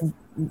around. We've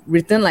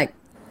written like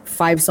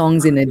 5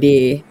 songs in a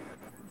day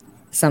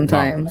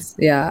sometimes.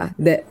 Wow. Yeah.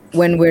 That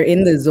when we're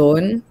in the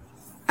zone,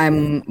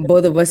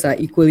 both of us are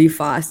equally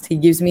fast. He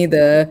gives me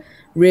the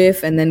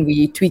riff and then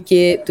we tweak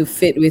it to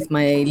fit with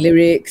my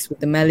lyrics, with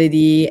the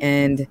melody,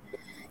 and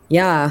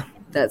yeah,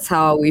 that's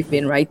how we've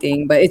been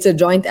writing. But it's a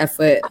joint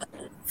effort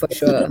for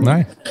sure.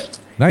 Nice.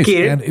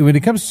 Kir, and when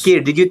it comes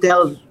Kir, did you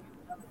tell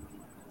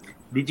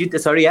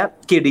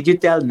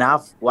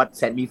Nav what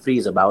Set Me Free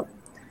is about?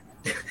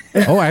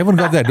 Oh, I haven't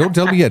got that. Don't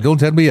tell me yet.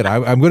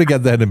 I'm going to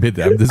get that in a bit.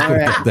 I'm just going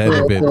to get that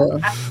in a bit. Cool.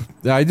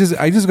 I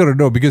just got to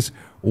know, because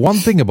one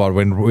thing about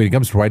when it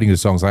comes to writing the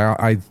songs,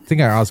 I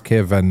think I asked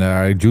Kev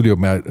and Julio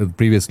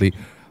previously,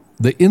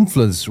 the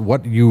influence,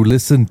 what you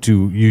listen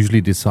to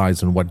usually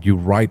decides on what you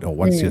write or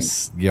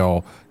what's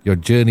your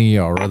journey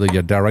or rather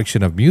your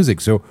direction of music.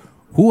 So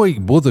who are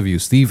both of you,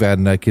 Steve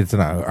and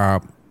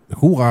Kirtana,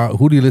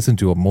 who do you listen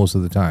to most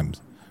of the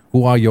times?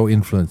 Who are your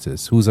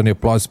influences? Who's on your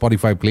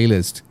Spotify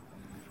playlist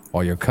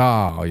or your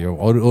car or your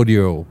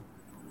audio?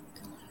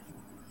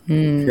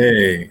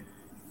 Hey,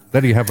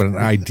 Then you have an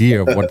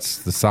idea of what's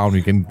the sound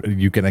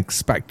you can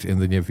expect in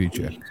the near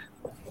future.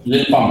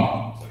 Lil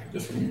Pump.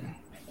 Just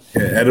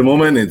at the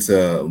moment, it's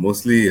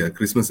mostly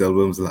Christmas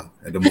albums lah.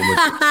 At the moment,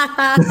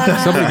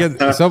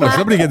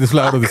 Somebody get this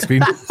out of the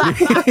screen.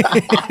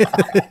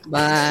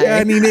 Bye.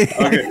 Yeah, Nene.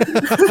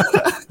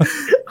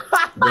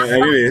 But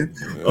anyway,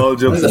 all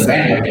jokes What's the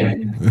aside,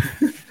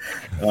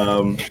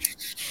 band?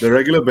 the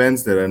regular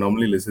bands that I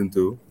normally listen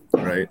to,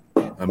 right?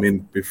 I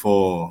mean,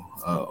 before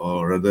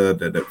or rather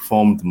that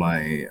formed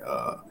my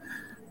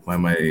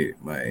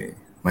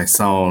my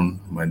sound,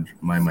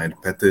 my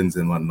patterns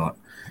and whatnot.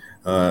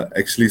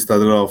 Actually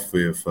started off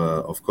with,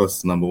 of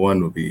course, number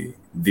one would be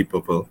Deep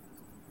Purple.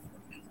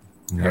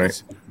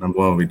 Nice. Right, number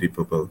one would be Deep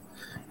Purple.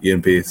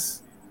 Ian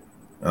Pace,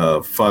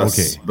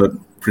 fast but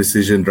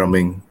precision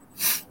drumming.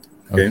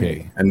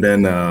 Okay. And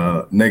then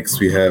next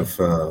we have,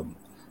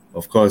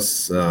 of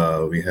course,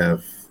 we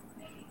have,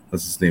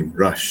 what's his name?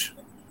 Rush.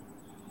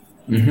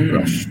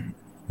 Rush.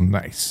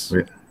 Nice.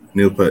 Wait,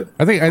 Neil Peart.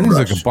 I think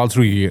it's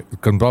a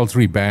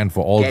compulsory band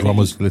for all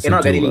drummers to listen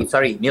Not to. Gary,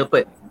 sorry, Neil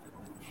Peart.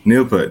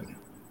 Neil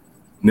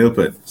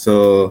Peart.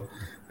 So,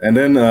 and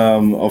then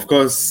of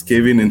course,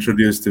 Kevin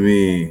introduced to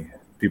me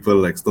people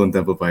like Stone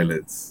Temple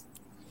Pilots.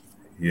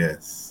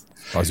 Yes.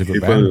 That's a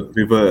good band.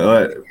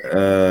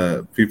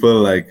 People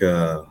like,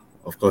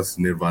 of course,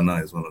 Nirvana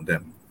is one of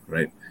them,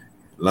 right?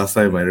 Last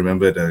time I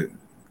remember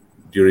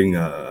during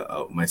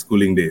my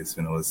schooling days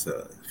when I was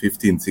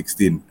 15,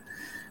 16,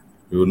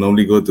 we would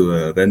normally go to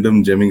a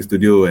random jamming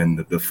studio and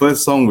the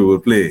first song we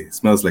would play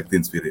Smells Like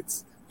Teen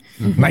Spirits.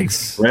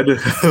 Nice. Whether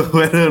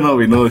or not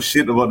we know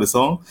shit about the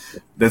song,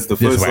 that's the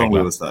first song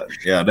we will start.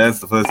 Yeah, that's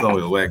the first song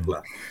we'll whack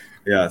lah.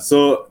 Yeah.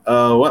 So,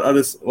 what are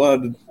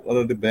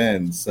the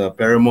bands?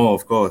 Paramore,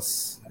 of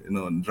course.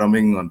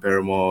 Drumming on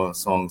Paramore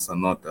songs are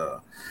not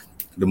the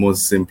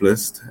most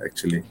simplest.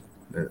 Actually,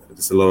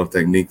 there's a lot of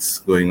techniques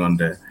going on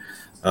there.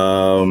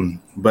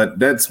 But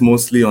that's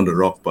mostly on the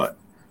rock part.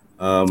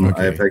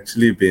 I've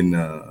actually been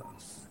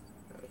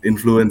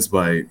influenced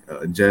by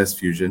jazz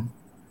fusion.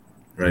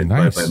 Right,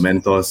 nice. by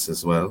mentors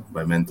as well,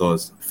 by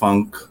mentors,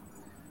 funk.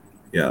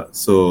 Yeah,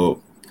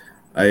 so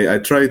I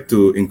try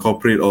to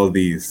incorporate all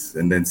these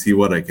and then see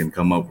what I can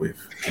come up with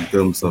in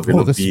terms of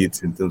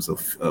beats, in terms of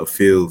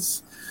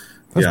feels.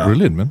 That's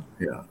brilliant, man.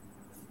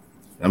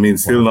 I mean,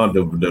 still not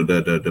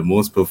the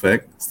most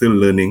perfect. Still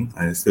learning.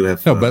 I still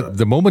have. No, but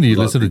the moment you a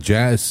lot listen to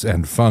jazz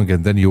and funk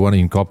and then you want to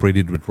incorporate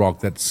it with rock,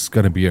 that's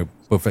going to be a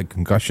perfect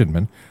concussion,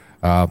 man.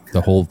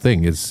 The whole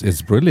thing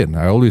is brilliant.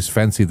 I always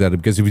fancy that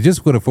because if you're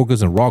just going to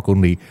focus on rock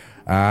only,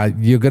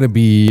 you're going to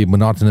be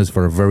monotonous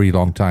for a very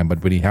long time.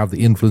 But when you have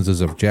the influences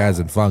of jazz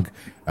and funk,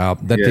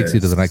 that takes you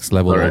to the next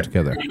level Correct.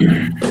 altogether.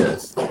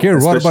 Yes.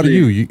 Karen, what about Especially-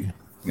 you?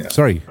 Yeah.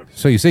 Sorry.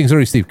 So you're saying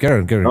sorry, Steve.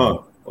 Karen.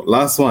 Oh,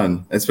 last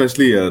one.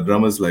 Especially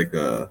drummers like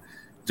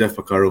Jeff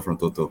Porcaro from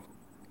Toto.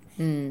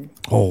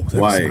 Oh, that's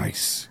Why?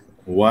 nice.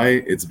 Why?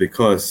 It's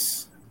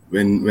because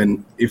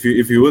when if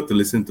you were to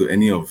listen to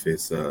any of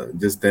his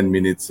just 10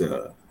 minutes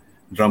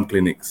drum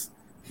clinics,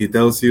 he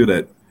tells you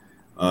that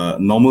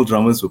normal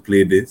drummers will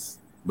play this,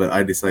 but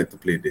I decide to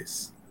play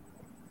this.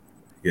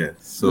 Yeah.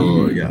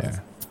 So yeah.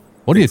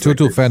 Only a Things like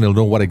Toto this. fan will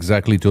know what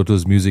exactly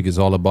Toto's music is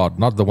all about,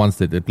 not the ones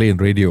that they play in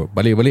radio.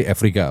 Bali Bali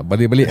Africa,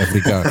 Bali Bali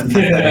Africa.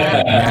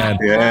 Man,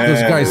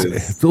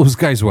 Yes. those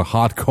guys were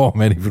hardcore,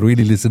 man. If you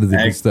really listen to the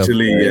good stuff,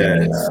 Actually,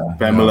 yes.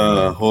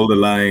 Pamela, hold the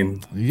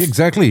line.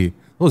 exactly,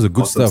 those are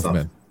good Awesome stuff, stuff.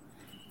 man.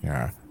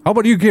 Yeah. How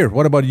about you, Gear?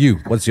 What about you?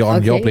 What's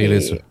on your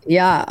playlist?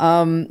 Yeah.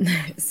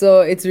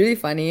 So it's really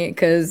funny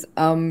because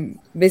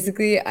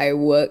basically I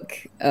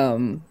work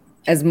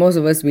as most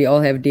of us, we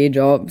all have day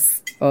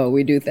jobs or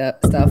we do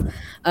that stuff.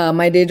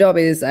 My day job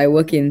is I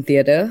work in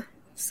theater.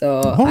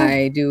 So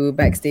I do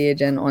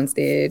backstage and on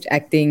stage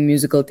acting,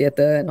 musical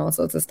theater, and all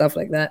sorts of stuff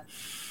like that.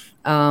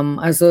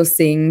 I also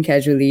sing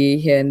casually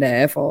here and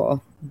there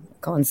for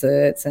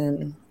concerts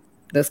and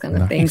those kind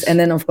of things. Nice. And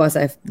then, of course,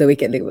 I have the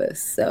Wicked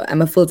Livers. So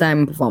I'm a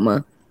full-time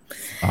performer.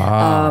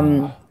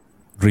 Dream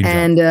job.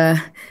 And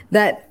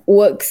that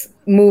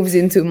moves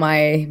into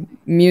my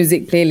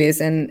music playlist.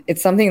 And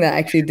it's something that I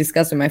actually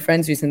discussed with my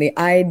friends recently.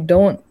 I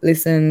don't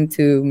listen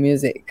to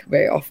music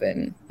very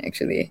often,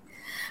 actually.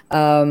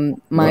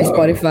 My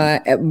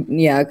Spotify,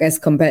 as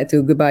compared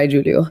to Goodbye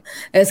Julio,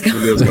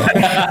 Julio's gone.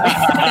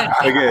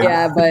 Again.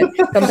 yeah, but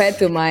compared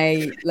to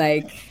my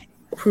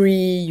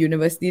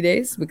pre-university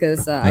days,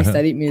 because I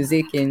studied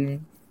music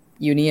in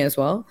uni as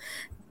well.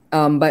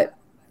 But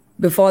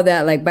before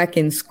that, like back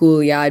in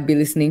school, I'd be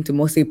listening to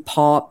mostly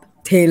pop,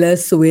 Taylor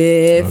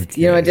Swift,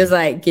 Okay. just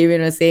like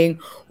Kevin was saying,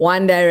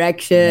 One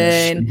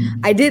Direction.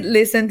 I did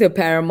listen to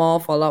Paramore,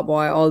 Fall Out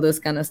Boy, all those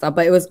kind of stuff,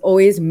 but it was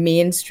always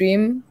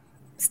mainstream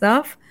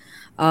stuff.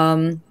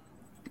 And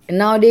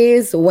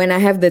nowadays, when I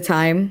have the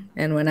time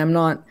and when I'm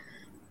not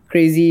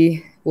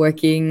crazy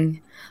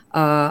working,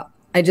 I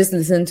just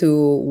listen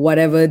to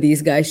whatever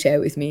these guys share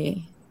with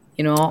me.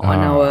 On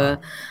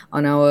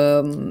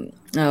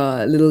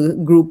our little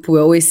group,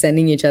 we're always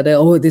sending each other,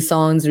 oh, this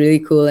song's really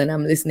cool, and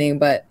I'm listening.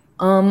 But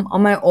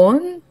on my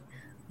own,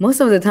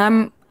 most of the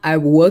time I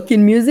work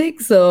in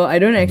music, so I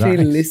don't actually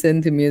Nice.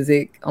 listen to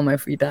music on my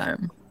free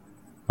time.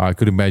 I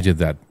could imagine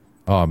that.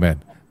 Oh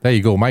man, there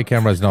you go. My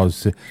camera is now.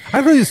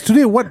 I don't know. It's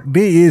today. What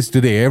day is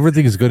today?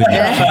 Everything is going to be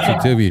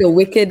topsy-turvy. The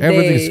wicked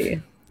Everything's-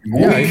 day.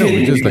 Yeah, I know.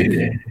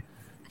 It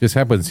just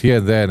happens here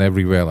and there and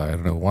everywhere. I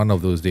don't know. One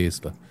of those days.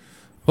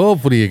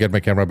 Hopefully, you get my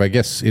camera back.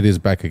 Yes, it is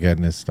back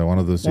again. It's one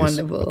of those days.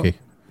 Wonderful.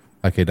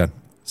 Okay, done.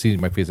 See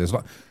my face. As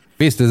long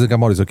face doesn't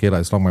come out, it's okay.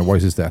 As long as my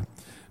voice is there.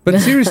 But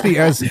seriously,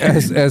 as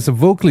a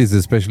vocalist,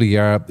 especially,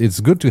 it's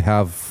good to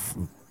have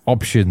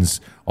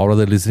options, or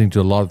rather, listening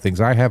to a lot of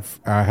things. I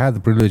had the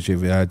privilege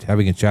of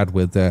having a chat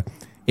with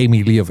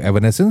Amy Lee of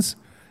Evanescence,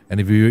 and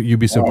if you'd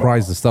be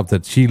surprised the stuff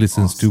that she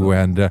listens to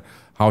and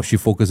how she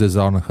focuses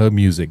on her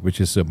music, which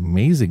is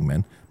amazing,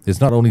 man. It's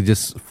not only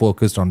just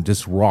focused on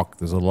just rock.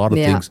 There's a lot of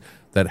Yeah. things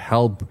that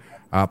help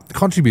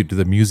contribute to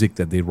the music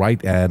that they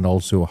write and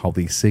also how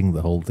they sing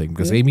the whole thing.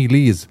 Because Amy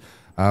Lee is,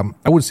 I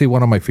would say,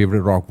 one of my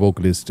favorite rock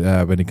vocalists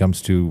when it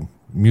comes to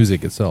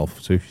music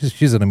itself. So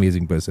she's an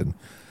amazing person.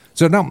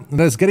 So now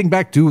let's getting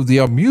back to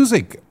the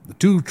music.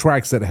 2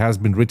 tracks that has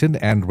been written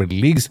and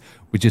released,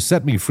 which is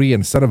Set Me Free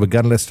and Son of a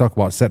Gun. Let's talk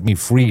about Set Me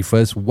Free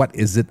first. What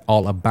is it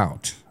all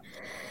about?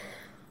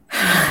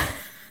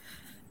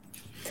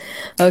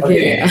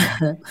 Okay.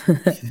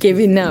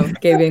 Kevin,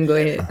 go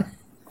ahead.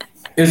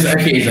 It's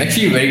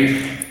actually very,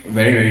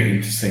 very, very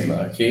interesting.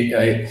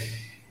 Okay,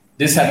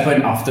 this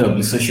happened after a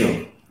Blister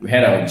show. We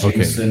had our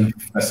Jameson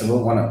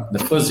festival, one of the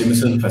first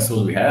Jameson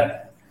festivals we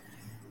had,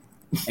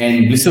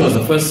 and Blister was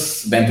the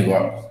first band to go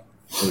out.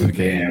 So we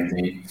played and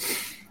everything,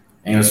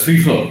 and it was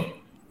free flow.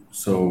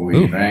 So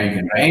we drank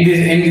and drank,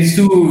 and these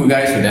 2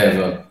 guys were there as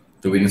well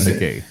to witness it.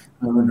 Okay.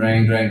 So we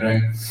drank,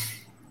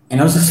 and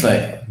I was just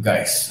like,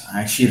 guys,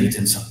 I actually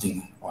written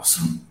something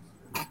awesome.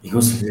 He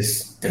goes like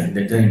this, dun,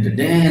 dun, dun, dun,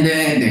 dun, dun,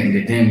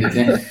 dun, dun, dun, dun,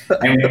 dun.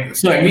 And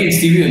so I made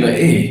Stevie was like,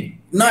 hey,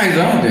 nice,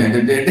 huh? Dun,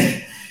 dun, dun,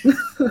 dun.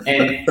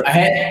 And I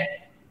had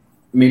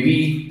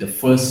maybe the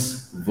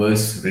first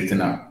verse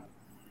written out,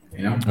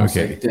 I was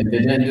Okay. like, dun,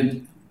 dun,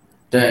 dun,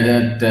 dun,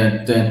 dun,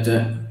 dun,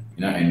 dun,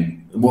 dun,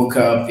 and woke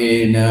up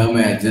in a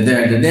mess, dun,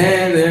 dun, dun,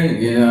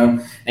 dun,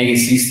 dun, and you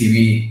can see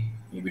Stevie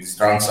with his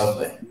drunk self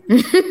there.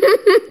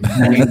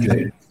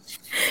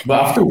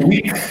 But after a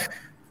week,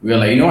 we were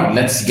like, you know what,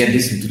 let's get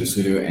this into the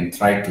studio and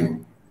try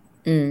to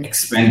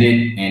expand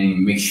it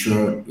and make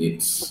sure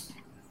it's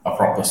a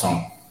proper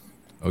song.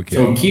 Okay.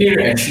 So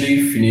Kier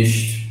actually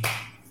finished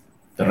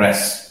the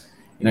rest.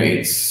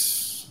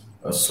 It's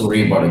a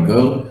story about a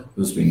girl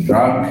who's been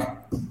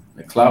drugged in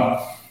a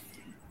club,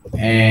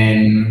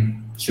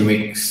 and she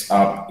wakes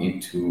up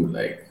into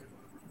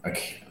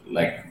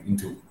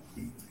into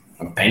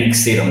a panic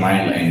state of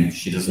mind, and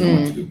she doesn't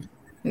know what to do.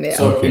 Yeah.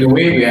 So in a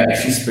way, we are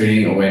actually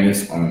spreading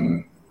awareness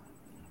on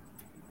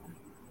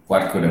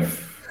what could have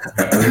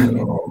happened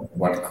or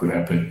what could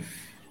happen.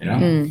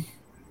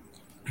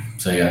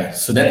 So yeah,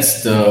 so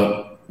that's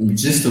the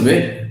gist of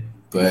it.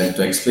 But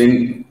to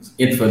explain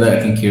it further, I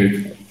think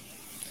here.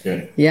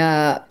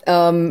 Yeah.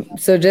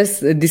 So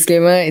just a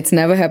disclaimer, it's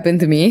never happened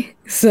to me.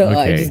 So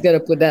I Okay. just gotta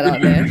put that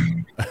out there.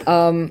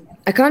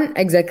 I can't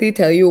exactly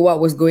tell you what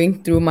was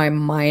going through my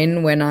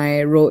mind when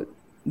I wrote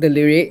the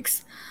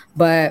lyrics,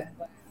 but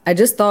I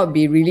just thought it'd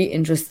be really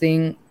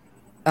interesting.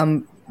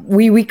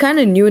 We kind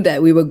of knew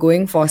that we were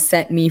going for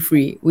 "Set Me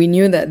Free." We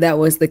knew that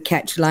was the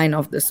catch line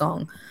of the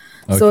song.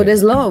 So Okay.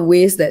 there's a lot of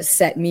ways that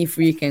 "Set Me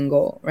Free" can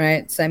go,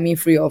 right? Set me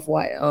free of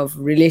what? Of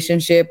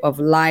relationship, of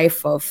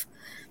life, of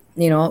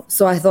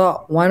So I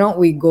thought, why not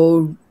we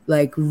go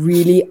like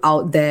really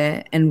out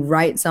there and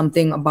write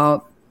something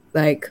about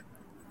like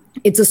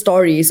it's a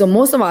story. So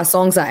most of our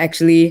songs are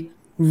actually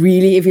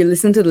really, if you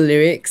listen to the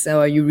lyrics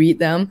or you read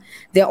them,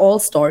 they're all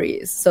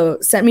stories. So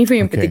Set Me Free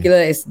in Okay. particular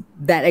is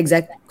that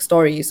exact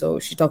story. So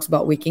she talks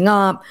about waking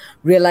up,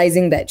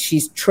 realizing that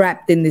she's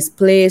trapped in this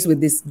place with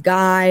this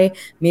guy.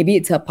 Maybe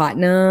it's her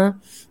partner.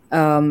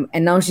 And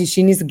now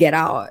she needs to get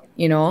out,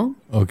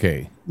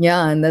 Okay.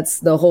 Yeah, and that's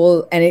the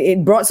whole, and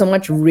it brought so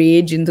much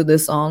rage into the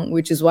song,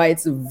 which is why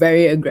it's a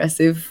very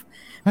aggressive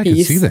I can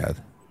piece. see that.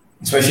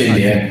 Especially in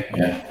the end,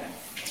 yeah.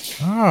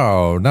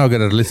 Oh, now I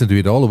gotta listen to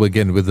it all over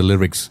again with the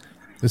lyrics.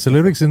 Is the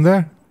lyrics in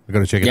there? I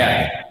gotta check it out.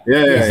 Yeah.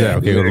 Yeah, Is there?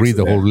 Okay, I'll read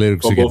the whole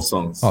lyrics for again. both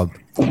songs. Oh,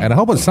 and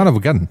how about "Son of a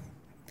Gun"?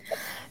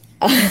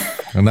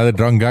 Another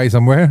drunk guy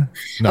somewhere?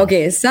 No.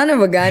 Okay, Son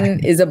of a Gun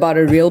is about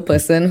a real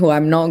person who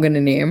I'm not going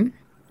to name.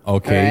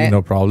 Okay, Alright.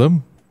 no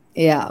problem.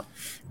 Yeah.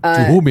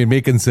 To whom it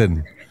may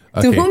concern.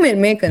 To Okay. whom it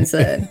may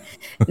concern.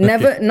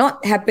 Never,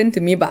 not happened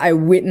to me, but I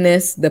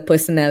witnessed the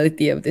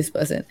personality of this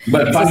person.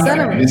 But So fun Son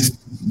fact,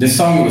 of- this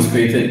song was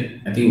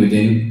created, I think,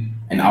 within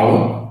an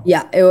hour.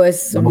 Yeah, it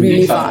was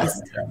really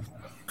fast.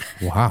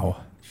 Wow.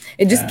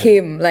 It just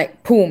came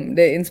like boom,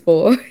 the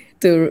inspo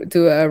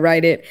to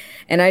write it,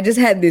 and I just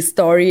had this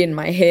story in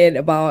my head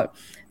about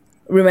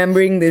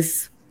remembering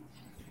this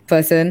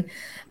person,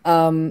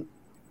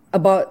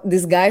 about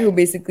this guy who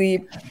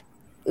basically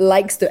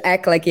likes to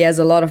act like he has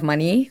a lot of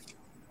money.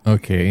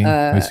 Okay.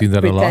 We've seen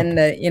that a lot. Pretend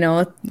that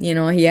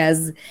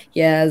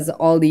he has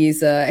all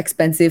these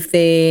expensive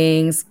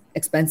things,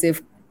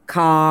 expensive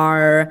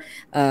car.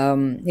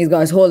 He's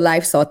got his whole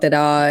life sorted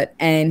out,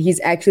 and he's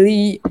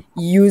actually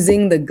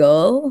using the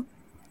girl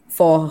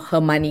for her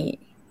money.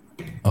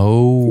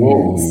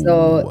 Oh.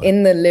 So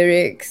in the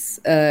lyrics,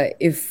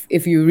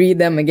 if you read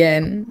them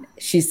again,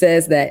 she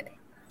says that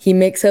he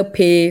makes her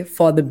pay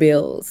for the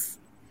bills,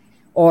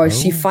 or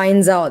she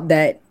finds out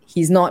that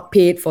he's not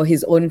paid for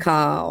his own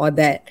car, or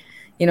that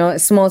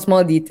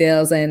small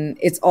details, and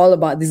it's all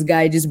about this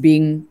guy just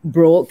being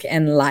broke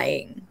and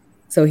lying.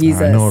 So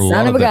he's I a know a lot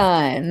son of of a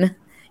that. gun.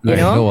 I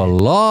know a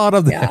lot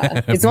of Yeah,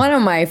 that. it's one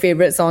of my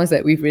favorite songs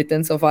that we've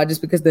written so far,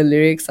 just because the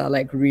lyrics are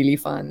like really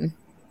fun.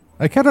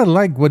 I kind of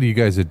like what you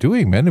guys are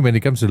doing, man. When it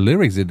comes to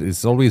lyrics,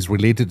 it's always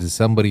related to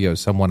somebody or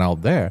someone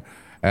out there.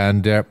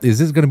 And is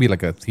this going to be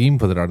like a theme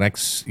for the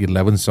next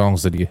 11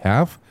 songs that you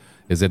have?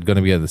 Is it going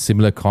to be a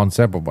similar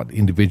concept about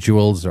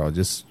individuals or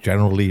just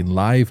generally in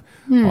life?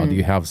 Or do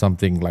you have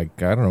something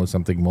like, I don't know,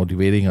 something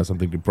motivating or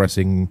something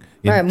depressing?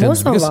 Right, intense? most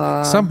of Because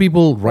our- some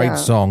people write yeah.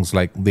 songs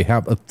like they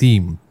have a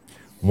theme.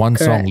 One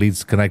song Correct.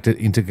 leads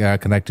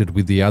connected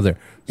with the other.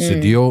 So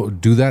do you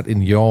do that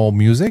in your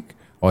music?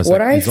 Or is What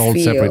that, I it's all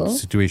separate feel-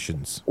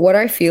 situations? What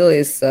I feel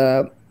is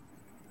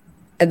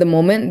at the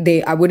moment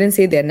I wouldn't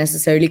say they're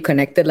necessarily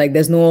connected. Like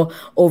there's no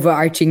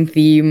overarching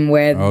theme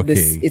where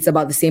Okay. it's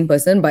about the same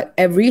person, but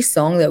every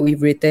song that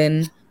we've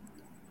written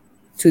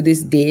to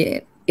this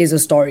day is a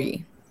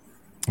story.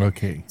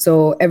 Okay.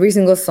 So every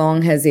single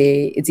song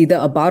it's either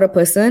about a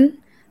person,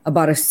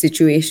 about a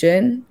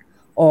situation,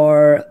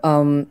 or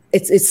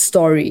it's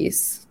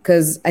stories.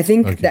 Because I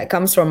think Okay. that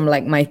comes from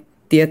like my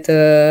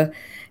theater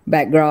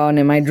background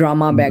and my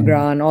drama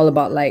background, all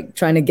about like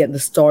trying to get the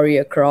story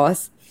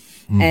across.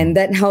 And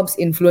that helps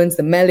influence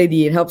the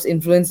melody. It helps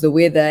influence the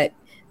way that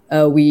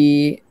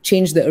we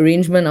change the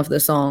arrangement of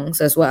the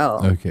songs as well.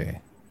 Okay.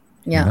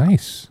 Yeah.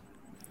 Nice.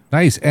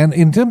 And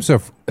in terms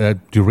of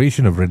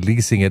duration of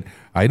releasing it,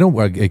 I know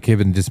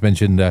Kevin just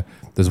mentioned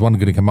there's one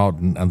going to come out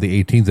on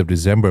the 18th of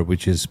December,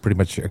 which is pretty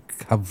much a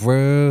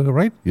cover,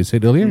 right? You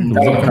said earlier?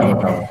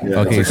 Cover. Yeah,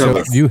 Okay, it's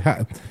a so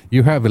cover.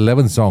 you have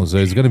 11 songs, so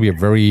it's going to be a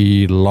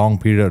very long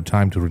period of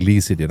time to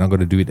release it. You're not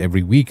going to do it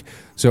every week.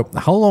 So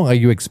how long are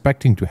you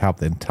expecting to have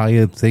the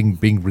entire thing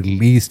being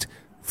released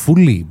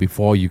fully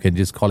before you can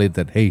just call it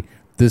that, hey,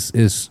 this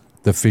is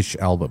the Fish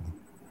album?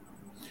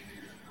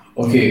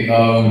 Okay,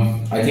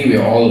 I think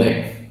we're all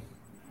like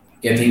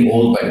getting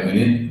old by the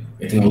minute,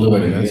 getting older by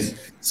the minute.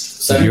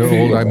 If you're 73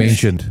 old, was I'm actually-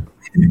 ancient.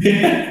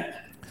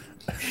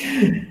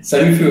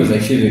 73 was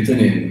actually written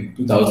in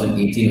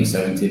 2018 or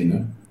 17,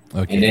 no?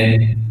 Okay. And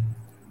then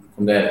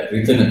from there,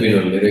 written a bit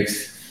of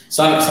lyrics.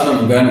 Son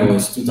of a Gun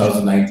was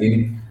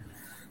 2019.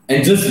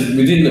 And just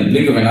within the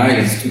blink of an eye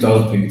is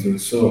 2022.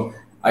 So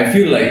I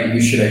feel like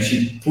we should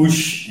actually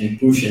push and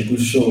push and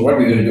push. So what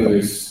we're going to do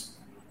is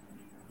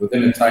we're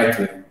going to try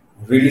to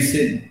release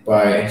it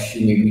by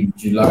actually maybe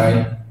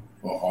July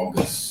or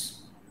August,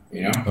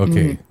 you know?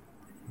 Okay.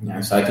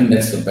 Yeah, so I think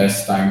that's the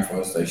best time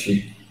for us to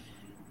actually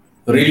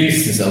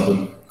release this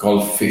album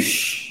called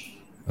Fish.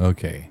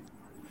 Okay.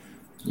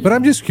 But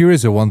I'm just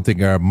curious of one thing.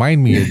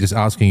 Mind me just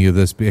asking you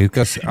this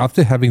because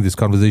after having this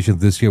conversation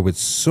this year with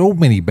so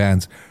many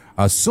bands,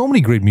 so many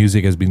great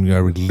music has been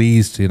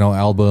released,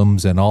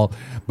 albums and all.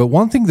 But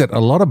one thing that a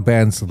lot of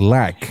bands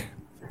lack,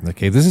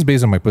 okay, this is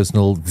based on my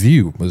personal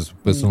view,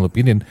 personal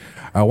opinion.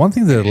 One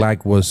thing that I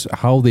lack was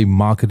how they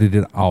marketed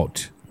it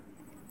out.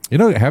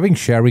 Having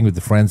sharing with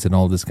the friends and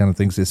all this kind of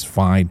things is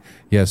fine.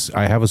 Yes,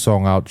 I have a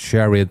song out,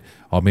 share it,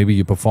 or maybe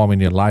you perform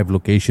in your live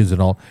locations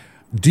and all.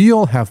 Do you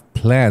all have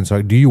plans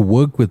or do you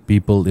work with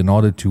people in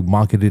order to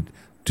market it,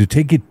 to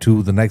take it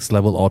to the next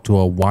level or to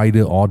a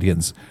wider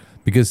audience?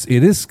 Because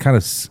it is kind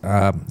of,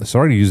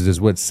 sorry to use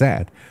this word,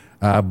 sad,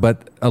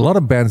 but a lot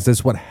of bands,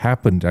 that's what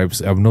happened.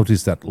 I've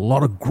noticed that a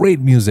lot of great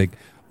music,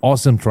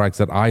 awesome tracks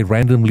that I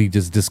randomly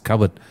just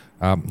discovered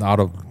out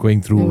of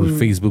going through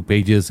Facebook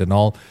pages and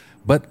all.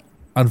 But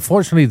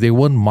unfortunately, they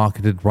weren't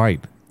marketed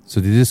right. So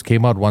they just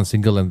came out one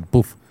single and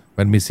poof,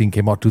 went missing,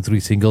 came out 2-3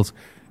 singles.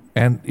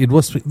 And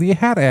they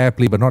had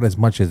airplay, but not as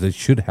much as they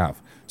should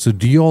have. So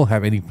do you all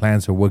have any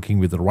plans for working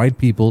with the right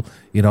people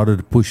in order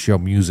to push your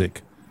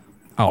music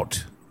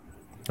out?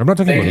 I'm not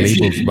talking about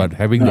labels, but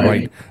having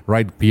the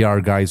right PR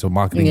guys or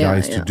marketing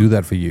guys to do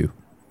that for you.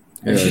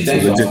 Actually, it's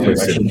thanks a for legit asking the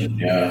question. question.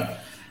 Yeah.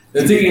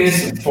 The thing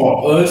is,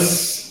 for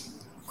us,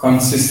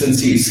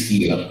 consistency is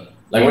key.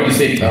 Like what you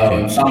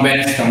said, some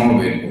bands come out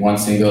with one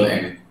single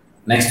and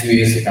next 2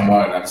 years they come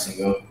out with another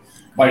single.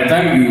 By the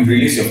time you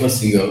release your first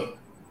single,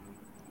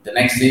 the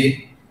next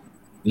day,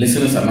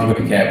 listeners are not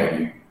going to care about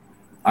you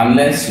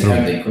unless you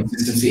have the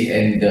consistency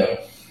and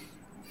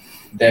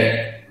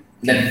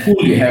that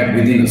pool you have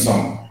within the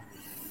song.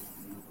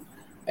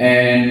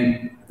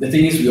 And the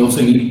thing is, we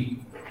also need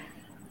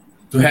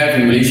to have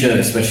in Malaysia,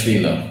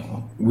 especially,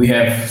 we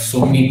have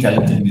so many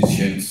talented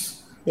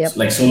musicians,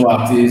 like solo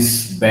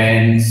artists,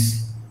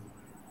 bands,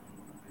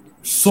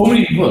 so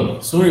many people.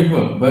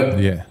 But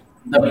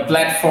the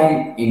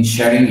platform in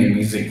sharing your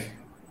music,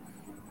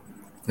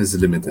 It's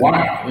limited.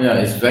 wow, yeah,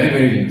 it's very,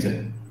 very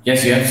limited.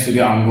 Yes, you have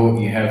Studio Ango,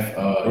 you have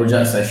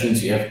Rojak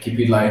Sessions, you have Keep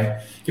It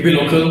Live, Keep It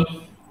Local,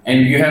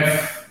 and you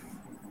have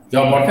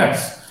your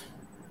podcast.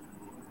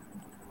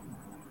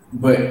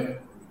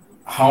 But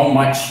how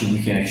much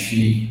we can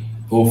actually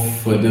go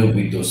further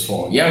with those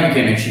four? Yeah, we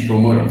can actually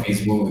promote on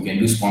Facebook, we can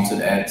do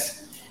sponsored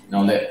ads and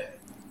all that.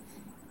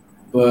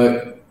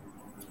 But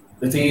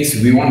the thing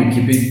is, we want to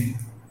keep it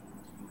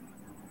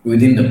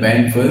within the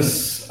band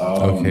first.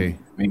 Okay.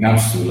 When it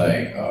comes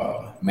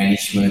to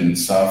management and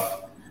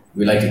stuff,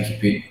 we like to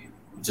keep it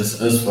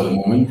just us for the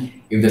moment.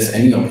 If there's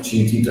any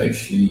opportunity to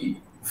actually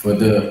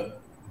further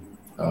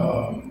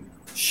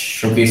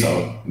showcase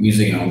our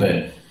music and all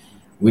that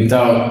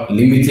without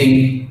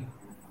limiting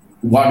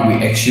what we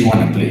actually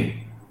want to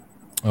play,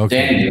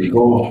 then we'll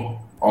go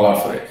all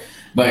out for it.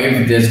 But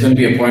if there's going to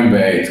be a point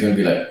where it's going to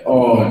be like,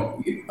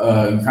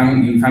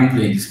 you can't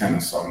play these kind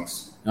of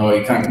songs, no,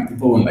 you can't,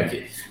 people won't like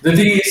it. The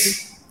thing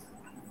is,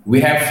 we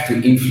have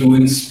to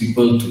influence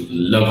people to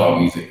love our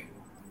music,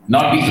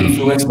 not be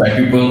influenced by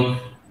people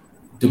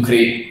to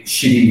create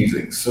shitty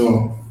music.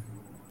 So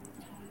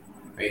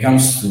when it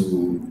comes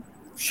to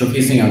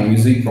showcasing our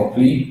music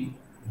properly,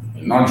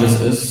 not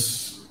just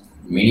us,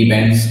 many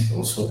bands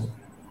also,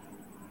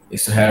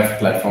 is to have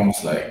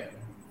platforms like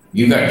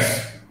you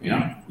guys.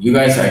 You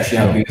guys are actually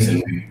helping us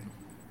in.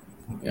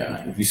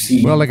 Yeah, if you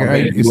see. Well,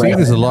 I see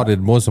this a lot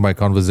in most of my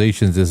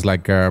conversations. Is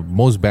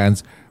most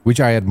bands, which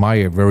I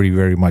admire very,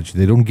 very much.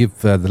 They don't give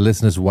the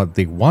listeners what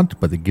they want,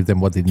 but they give them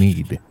what they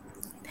need.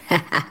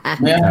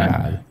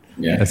 Yeah.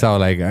 That's how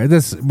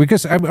this,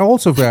 because I'm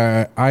also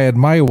I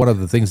admire one of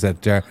the things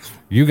that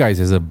you guys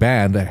as a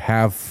band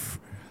have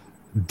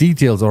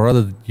details, or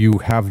rather, you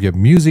have your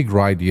music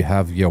right, you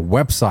have your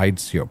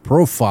websites, your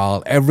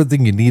profile,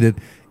 everything you needed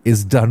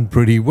is done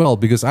pretty well.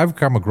 Because I've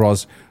come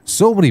across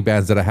so many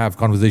bands that I have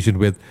conversation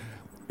with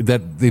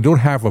that they don't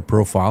have a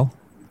profile.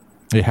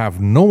 They have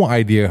no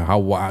idea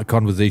how a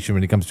conversation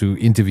when it comes to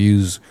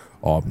interviews,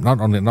 or not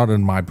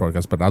in my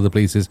podcast, but other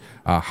places.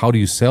 How do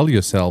you sell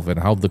yourself and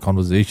how the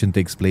conversation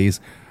takes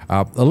place?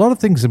 a lot of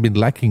things have been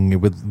lacking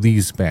with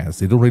these bands.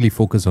 They don't really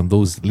focus on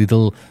those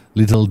little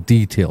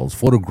details,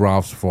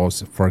 photographs,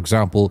 for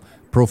example,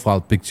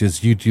 profile pictures,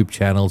 YouTube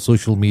channel,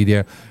 social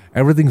media.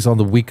 Everything's on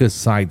the weaker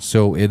side,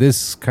 so it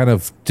is kind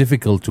of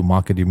difficult to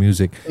market your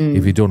music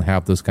if you don't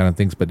have those kind of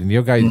things. But in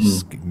your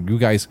guys, you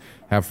guys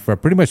have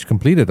pretty much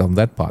completed on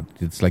that part.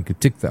 It's like you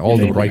tick all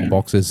the right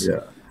boxes,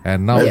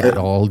 and now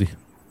all the.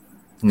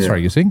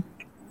 Sorry, you saying?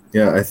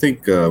 Yeah, I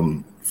think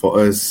for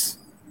us,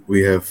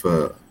 we have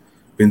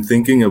been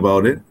thinking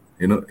about it.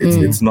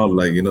 It's not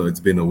like it's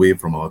been away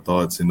from our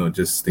thoughts.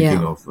 Just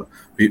thinking of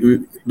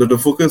the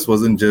focus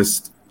wasn't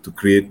just to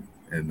create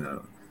and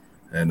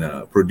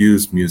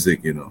produce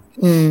music.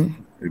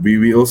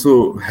 We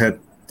also had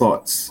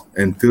thoughts,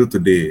 and till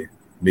today,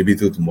 maybe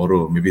till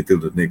tomorrow, maybe till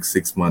the next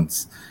 6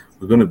 months,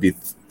 we're gonna be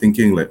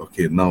thinking like,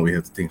 okay, now we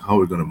have to think how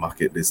we're gonna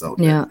market this out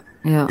there.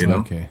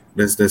 Okay.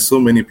 There's so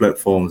many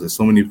platforms, there's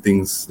so many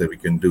things that we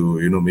can do.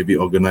 Maybe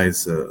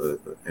organize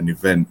an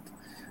event,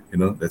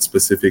 that's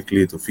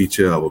specifically to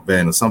feature our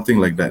band or something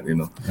like that.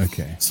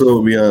 Okay. So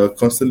we are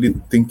constantly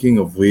thinking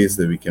of ways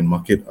that we can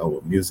market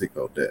our music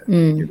out there.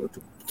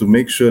 To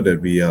make sure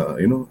that we are,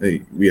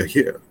 hey, we are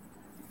here.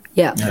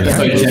 Yeah. That's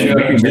why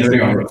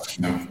genuine.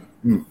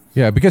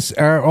 Yeah, because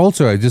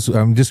also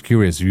I'm just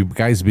curious. You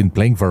guys have been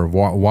playing for a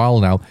while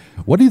now.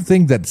 What do you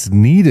think that's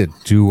needed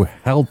to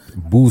help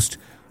boost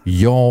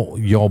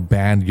your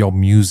band, your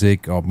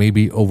music, or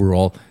maybe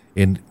overall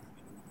in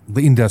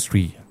the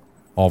industry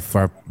of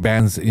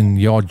bands in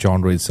your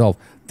genre itself?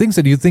 Things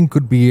that you think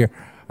could be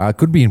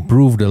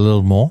improved a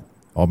little more,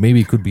 or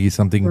maybe it could be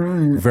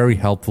something very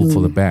helpful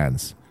for the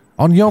bands.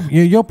 On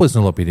your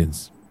personal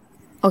opinions.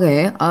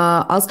 Okay,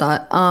 I'll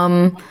start.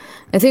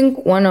 I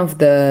think one of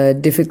the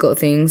difficult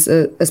things,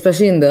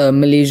 especially in the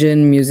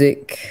Malaysian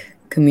music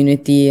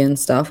community and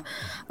stuff,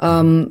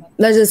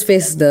 let's just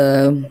face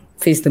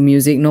the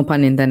music, no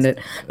pun intended.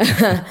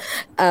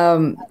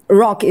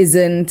 Rock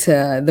isn't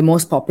the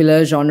most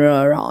popular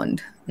genre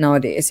around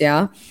nowadays,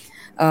 yeah?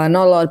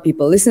 Not a lot of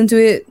people listen to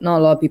it, not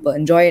a lot of people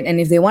enjoy it, and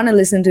if they want to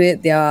listen to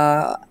it, they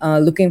are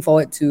looking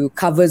forward to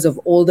covers of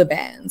older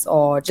bands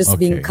or just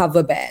being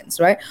cover bands,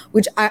 right?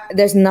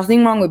 There's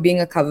nothing wrong with being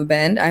a cover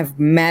band. I have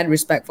mad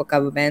respect for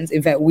cover bands.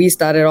 In fact, we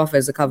started off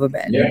as a cover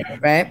band,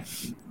 right?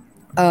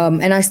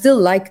 And I still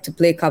like to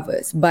play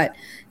covers, but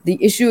the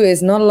issue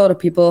is not a lot of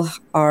people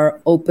are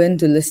open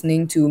to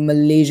listening to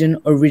Malaysian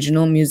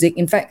original music.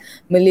 In fact,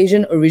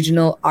 Malaysian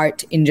original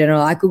art in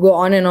general. I could go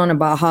on and on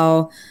about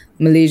how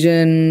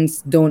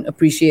Malaysians don't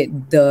appreciate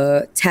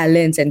the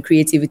talent and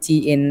creativity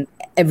in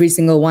every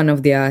single one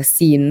of their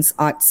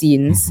art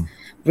scenes,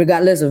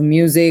 regardless of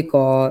music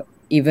or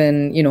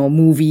even,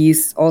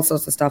 movies, all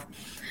sorts of stuff.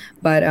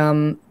 But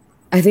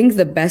I think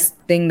the best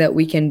thing that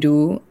we can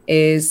do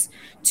is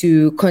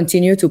to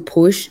continue to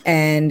push,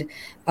 and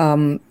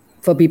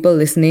for people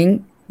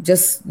listening,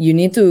 you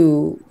need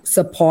to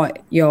support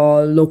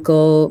your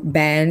local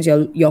bands,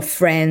 your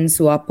friends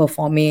who are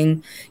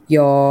performing,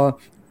 your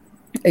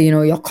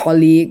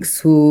colleagues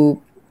who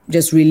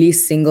just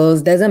release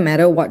singles. Doesn't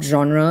matter what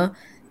genre,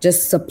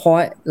 just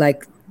support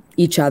like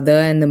each other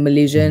and the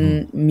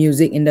Malaysian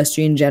music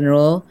industry in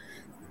general,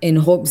 in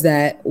hopes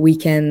that we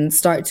can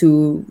start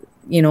to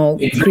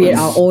create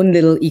our own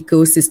little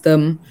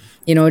ecosystem.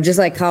 Just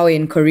like how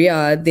in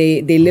Korea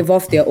they live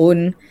off their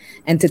own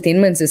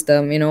entertainment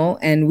system,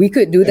 and we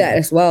could do that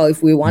as well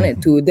if we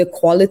wanted to. The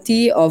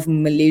quality of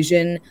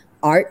Malaysian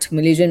art,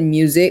 Malaysian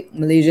music,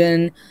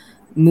 Malaysian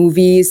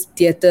movies,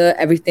 theater,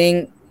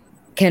 everything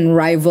can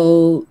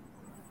rival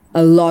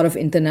a lot of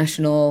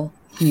international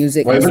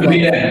music. We will be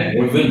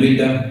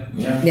there.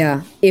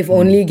 Yeah, if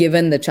only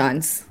given the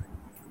chance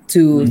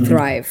to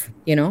thrive,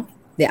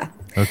 Yeah.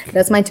 Okay.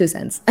 That's my 2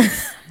 cents.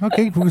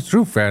 Okay, it's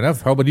true. Fair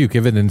enough. How about you,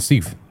 Kevin and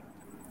Steve?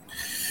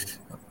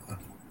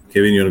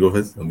 Kevin, you want to go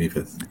first or me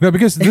first? No,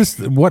 because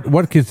what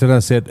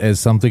Kirtana said is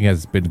something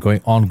has been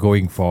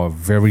ongoing for a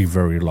very,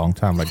 very long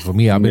time. Like for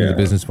me, I've been in the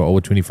business for over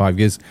 25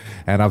 years,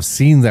 and I've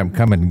seen them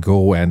come and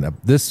go, and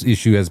this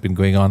issue has been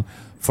going on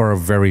for a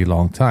very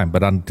long time.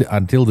 But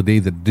until the day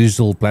the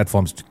digital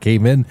platforms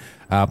came in,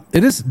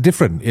 it is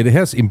different. It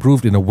has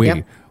improved in a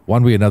way.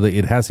 One way or another,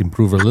 it has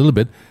improved a little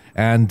bit.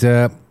 And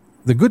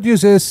the good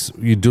news is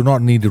you do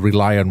not need to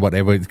rely on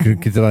whatever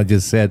Kirtana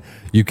just said.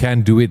 You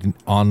can do it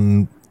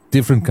on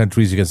different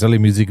countries. You can sell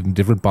your music in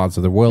different parts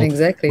of the world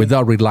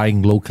without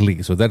relying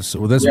locally. So that's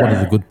one of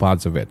the good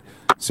parts of it.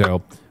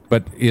 So,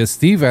 but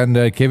Steve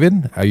and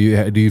Kevin,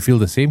 do you feel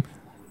the same?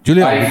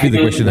 Julia, I'll repeat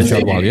the question in a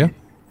short while.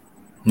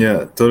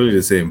 Yeah, totally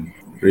the same.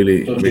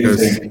 Really,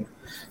 because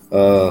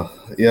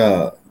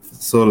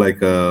So like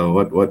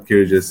what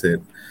Kira just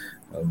said,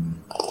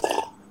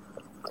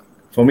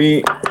 for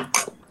me,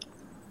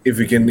 if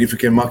we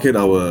can market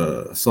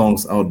our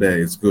songs out there,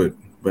 it's good.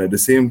 But at the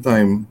same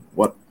time,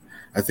 what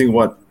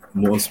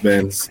most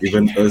bands,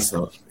 even us,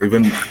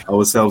 even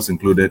ourselves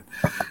included,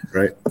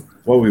 right?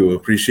 What we will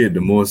appreciate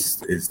the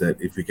most is that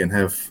if we can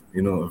have,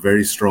 a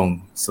very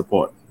strong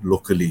support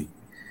locally.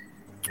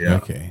 Yeah.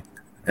 Okay.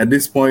 At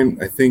this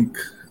point, I think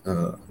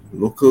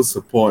local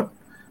support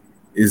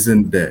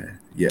isn't there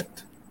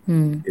yet,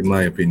 in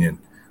my opinion.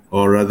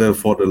 Or rather,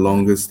 for the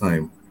longest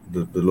time,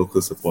 the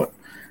local support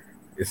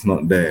is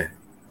not there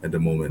at the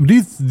moment. Do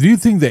you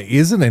think there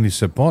isn't any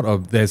support, or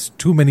there's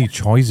too many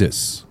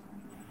choices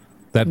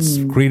that's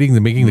making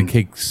the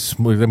cake,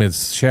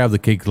 share of the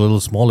cake a little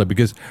smaller?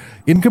 Because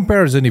in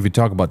comparison, if you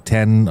talk about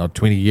 10 or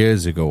 20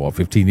 years ago or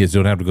 15 years, you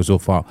don't have to go so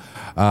far,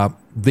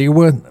 there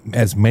weren't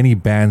as many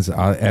bands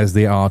as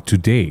they are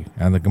today.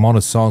 And the amount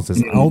of songs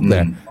that's out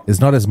there is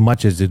not as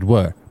much as it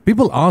were.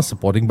 People are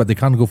supporting, but they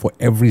can't go for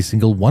every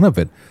single one of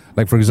it.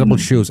 Like, for example,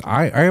 shows.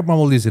 I am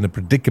always in a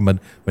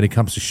predicament when it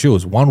comes to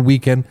shows. One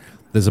weekend,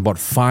 there's about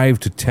 5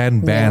 to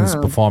 10 bands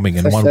performing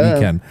in one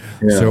weekend.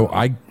 Yeah. So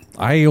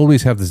I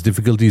always have this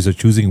difficulties of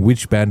choosing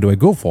which band do I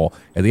go for.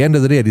 At the end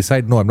of the day, I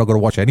decide, no, I'm not going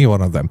to watch any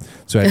one of them.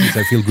 So at least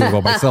I feel good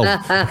about myself.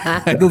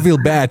 I don't feel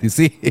bad, you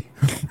see.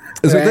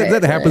 So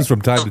that happens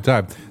from time to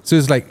time. So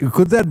it's like,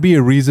 could that be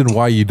a reason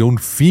why you don't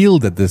feel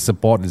that the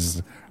support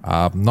is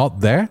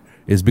not there?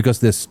 Is because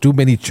there's too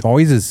many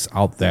choices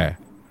out there.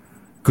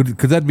 Could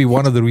that be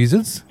one of the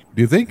reasons,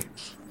 do you think?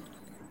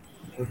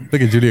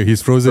 Look at Julio,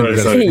 he's frozen.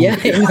 Sorry. Yeah,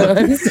 I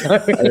know.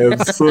 Sorry. I am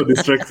so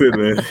distracted,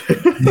 man.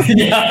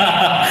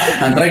 Yeah,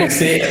 I'm trying to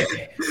say.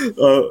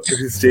 Oh,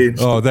 he's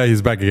changed. Oh, there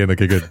he's back again.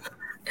 Okay, good.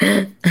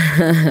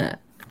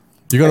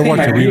 You got to watch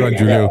the rerun,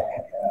 Julio.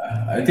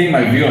 I think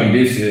my view on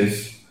this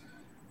is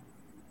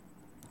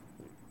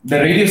the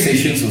radio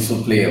stations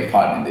also play a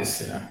part in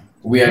this.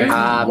 We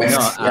are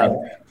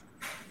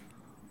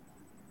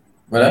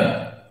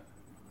What?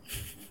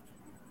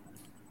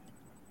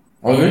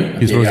 All good?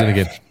 He's Okay, frozen yeah.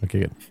 again. Okay,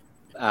 good.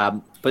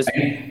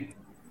 Okay.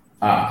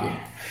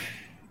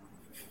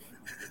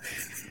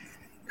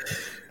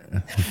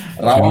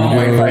 Rawang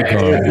Wi-Fi.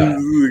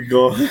 Oh,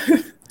 God.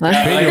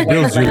 Pay your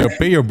bills, Julio.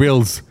 Pay your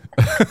bills.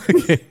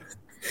 Okay.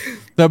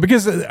 No,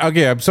 because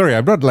I'm sorry,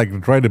 I'm not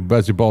like trying to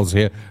bust your balls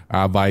here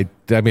by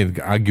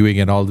arguing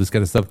and all this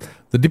kind of stuff.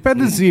 The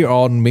dependency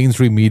on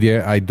mainstream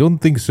media, I don't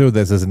think so.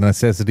 There's a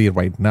necessity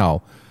right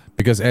now,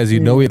 because as you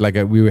know it, like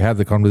we had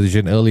the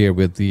conversation earlier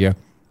with the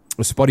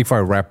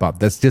Spotify wrap up.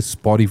 That's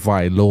just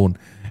Spotify alone,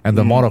 and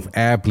the amount of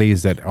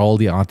airplays that all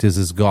the artists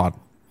has got,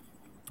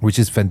 which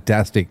is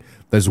fantastic.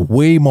 There's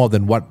way more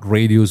than what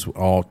radios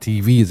or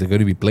TVs are going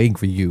to be playing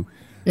for you.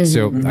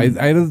 So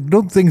I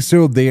don't think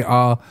so.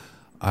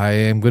 I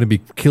am going to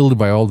be killed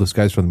by all those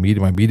guys from the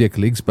media, my media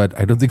colleagues, but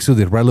I don't think so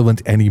they're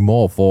relevant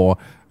anymore for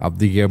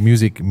the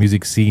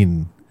music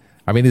scene.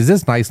 I mean, it's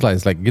just nice.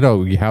 It's like,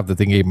 you have the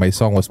thing, hey, my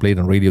song was played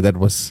on radio.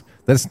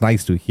 That's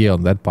nice to hear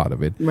on that part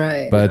of it.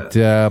 Right. But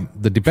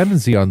the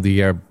dependency on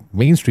the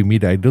mainstream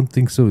media, I don't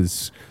think so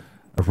is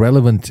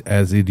relevant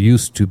as it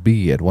used to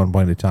be at one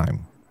point in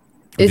time.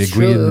 It's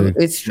true.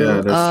 It's true.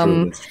 Yeah, that's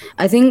true. That's true.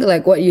 I think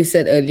like what you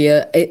said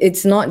earlier,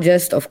 it's not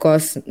just, of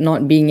course,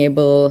 not being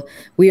able.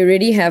 We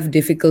already have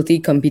difficulty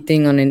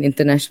competing on an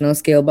international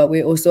scale, but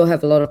we also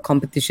have a lot of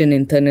competition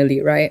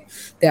internally, right?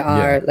 There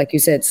are, like you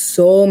said,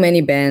 so many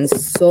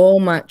bands, so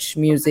much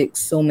music,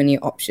 so many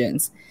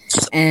options,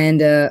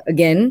 and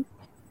again,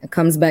 it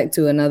comes back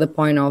to another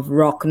point of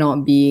rock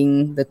not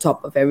being the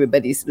top of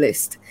everybody's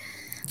list.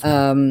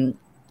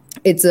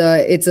 It's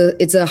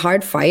a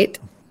hard fight.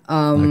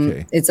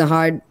 It's a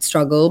hard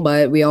struggle,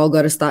 but we all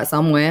got to start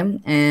somewhere.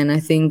 And I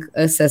think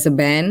us as a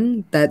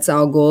band, that's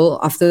our goal.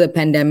 After the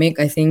pandemic,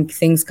 I think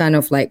things kind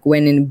of like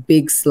went in a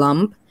big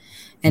slump.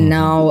 And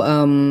now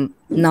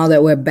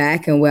that we're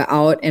back and we're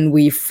out and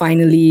we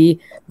finally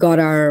got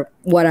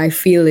what I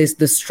feel is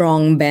the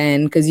strong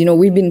band, because,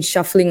 we've been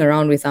shuffling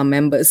around with our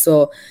members.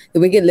 So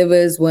the Wicked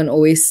Livers weren't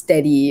always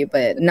steady,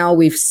 but now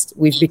we've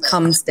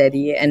become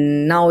steady.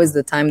 And now is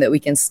the time that we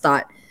can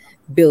start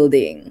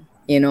building,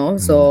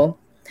 So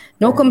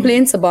no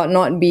complaints about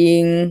not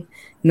being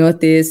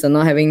noticed or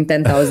not having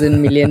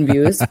 10,000 million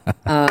views.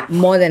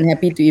 More than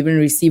happy to even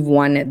receive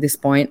one at this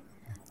point.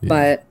 Yeah.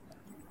 But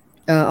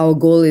our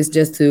goal is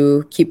just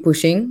to keep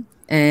pushing.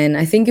 And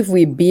I think if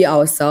we be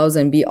ourselves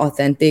and be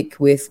authentic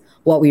with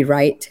what we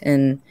write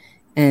and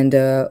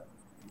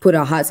put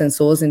our hearts and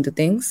souls into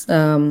things,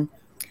 I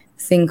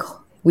think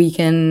we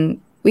can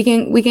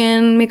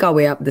make our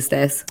way up the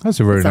stairs. That's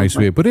a very nice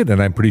way to put it,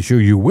 and I'm pretty sure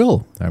you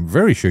will. I'm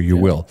very sure you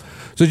will.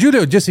 So,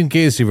 Julio, just in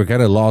case you were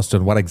kind of lost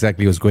on what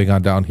exactly was going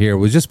on down here,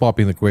 we're just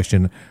popping the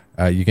question.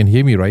 You can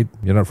hear me, right?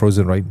 You're not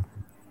frozen, right?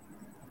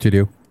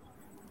 Julio?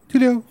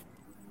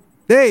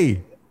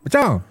 Hey!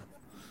 Macam!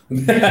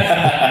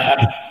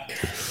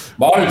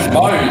 Balls,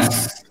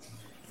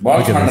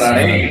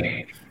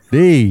 Mandrare.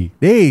 Hey!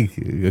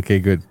 Okay,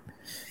 good.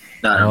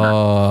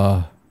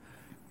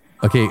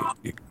 Okay,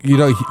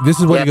 this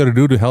is what you got to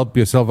do to help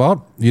yourself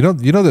out. The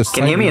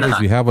Can you hear me or not?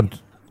 we have on.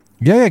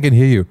 Yeah, I can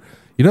hear you.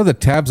 The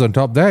tabs on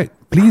top there.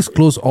 Please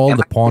close all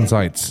the porn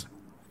sites.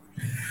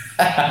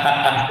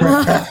 I'm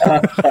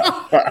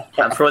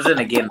frozen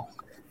again.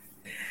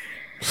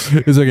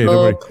 It's okay. Don't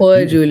worry.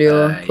 Poor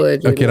Julio.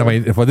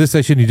 Okay, for this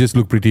session, you just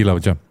look pretty, lah,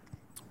 macam.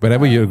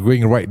 Whenever you're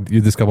going right,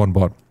 you just come on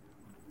board.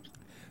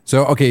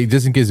 So, okay,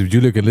 just in case if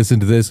Julio can listen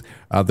to this,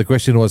 the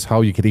question was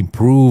how you can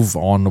improve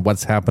on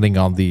what's happening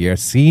on the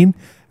scene.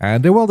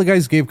 And well, the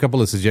guys gave a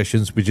couple of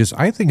suggestions, which is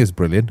I think is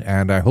brilliant,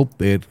 and I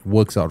hope it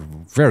works out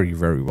very,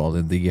 very well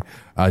in the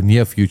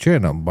near future,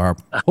 and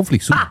hopefully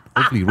soon,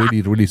 hopefully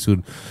really, really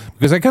soon,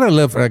 because I kind of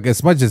love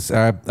as much as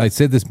I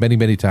said this many,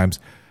 many times,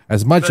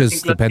 as much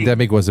as the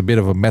pandemic was a bit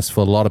of a mess for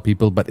a lot of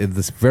people, but at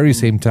this very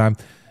same time,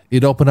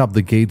 it opened up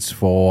the gates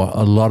for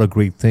a lot of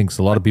great things.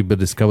 A lot of people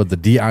discovered the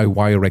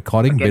DIY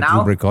recording,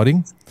 bedroom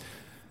recording.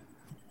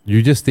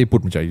 You just stay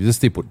put, Macha. You just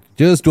stay put.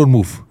 Just don't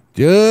move.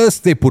 Just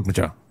stay put,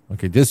 Macha.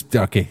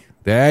 Okay.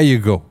 There you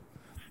go.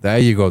 There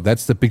you go.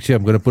 That's the picture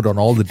I'm going to put on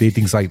all the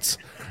dating sites.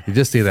 You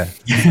just stay there.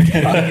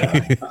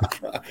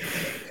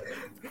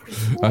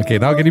 Okay,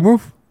 now can you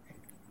move?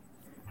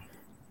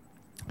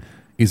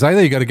 It's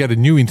either you got to get a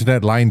new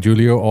internet line,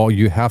 Julio, or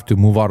you have to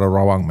move out of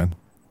Rawang, man.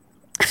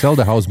 Sell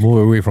the house,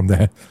 move away from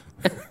there.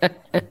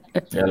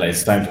 Yeah, like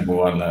it's time to move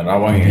on.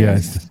 Rawang.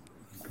 Yes.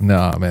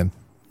 No, man.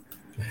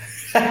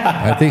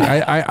 I think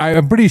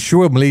I'm pretty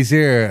sure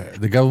Malaysia,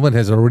 the government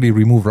has already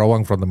removed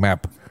Rawang from the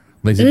map.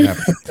 Malaysian map.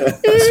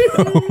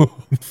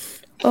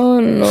 Oh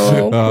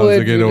no.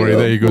 Okay, don't worry.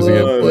 There he goes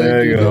again.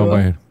 There you go. Oh,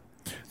 man.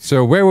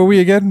 So where were we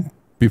again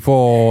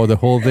before the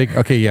whole thing?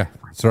 Okay, yeah.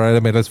 Sorry,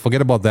 let's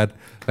forget about that.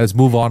 Let's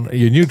move on.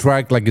 Your new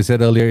track, like you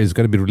said earlier, is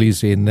going to be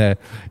released in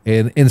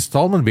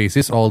installment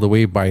basis all the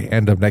way by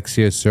end of next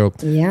year. So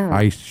Yeah.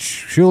 I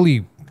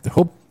surely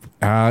hope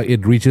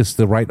it reaches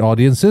the right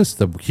audiences,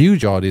 the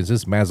huge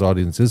audiences, mass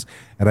audiences,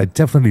 and I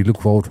definitely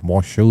look forward to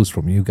more shows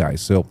from you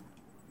guys. So,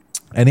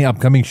 any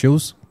upcoming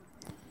shows?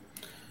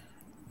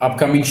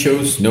 Upcoming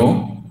shows,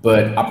 no,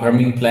 but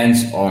upcoming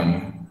plans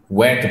on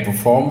where to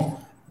perform,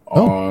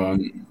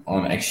 on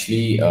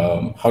actually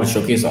how to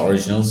showcase our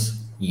originals,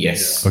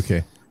 yes.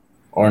 Okay.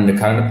 Or in the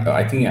current,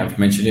 I think I've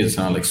mentioned it,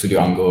 sound like Studio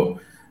Anggo,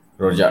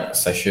 Rojak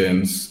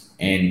Sessions,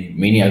 and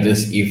many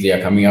others. If they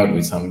are coming out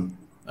with some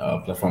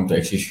platform to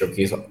actually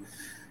showcase,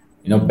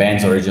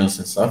 bands originals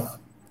and stuff,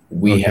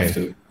 we have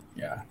to,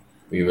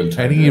 we will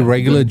try. Any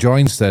regular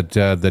joints that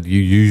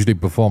you usually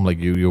perform, like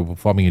you're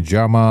performing in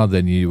Jama,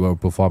 then you were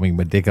performing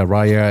Merdeka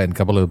Raya and a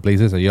couple of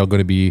places. Are you all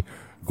going to be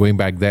going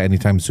back there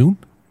anytime soon?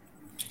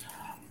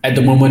 At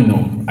the moment,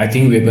 no. I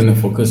think we're going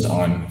to focus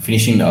on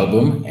finishing the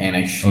album and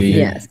actually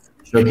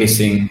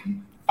showcasing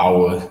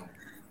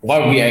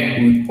what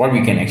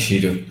we can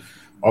actually do.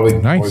 What we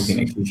can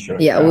actually show.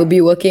 Yeah, we'll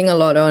be working a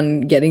lot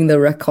on getting the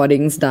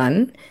recordings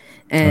done.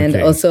 And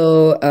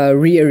also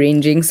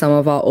rearranging some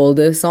of our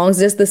older songs,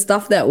 just the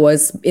stuff that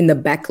was in the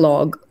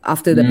backlog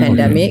after the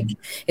pandemic.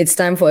 It's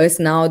time for us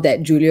now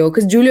that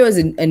because Julio is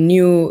a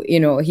new,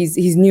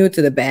 he's new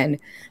to the band.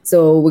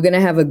 So we're going to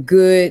have a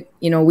good,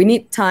 we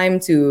need time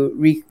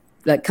to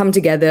come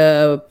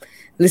together,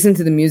 listen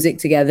to the music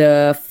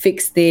together,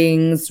 fix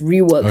things,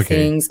 rework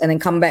things, and then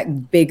come back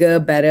bigger,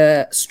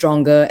 better,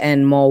 stronger,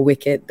 and more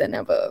wicked than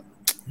ever.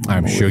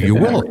 I'm sure you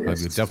will.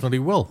 You definitely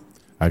will.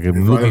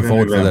 I'm looking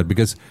forward to that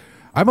because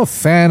I'm a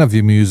fan of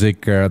your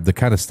music, the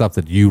kind of stuff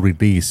that you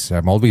release.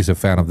 I'm always a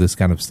fan of this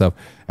kind of stuff,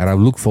 and I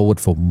look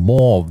forward for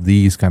more of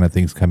these kind of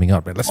things coming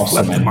out. Let's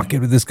flood the market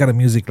with this kind of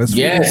music. Let's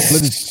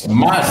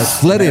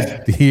flood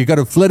it. You got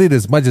to flood it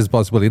as much as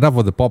possible. Enough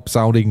of the pop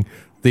sounding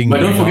thing.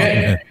 But don't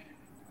forget,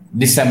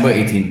 December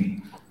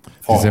 18th.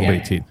 December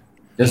 18th.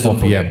 Just 4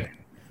 p.m.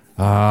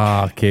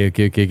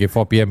 Okay.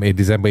 4 p.m.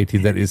 December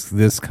 18th. That is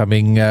this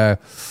coming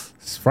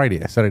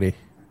Saturday.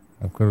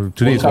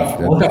 Today's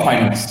World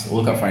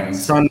Cup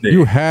finals. Sunday.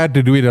 You had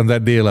to do it on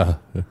that day, lah.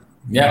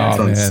 Yeah, It's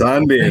on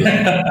Sunday.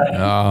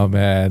 Oh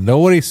man, no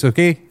worries.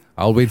 Okay,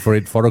 I'll wait for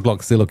it. 4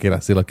 o'clock, still okay, lah.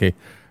 Still okay.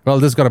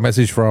 Well, just got a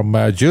message from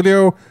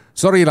Julio.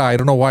 Sorry, lah. I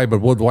don't know why, but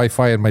both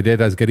Wi-Fi and my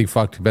data is getting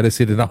fucked. Better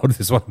sit it out.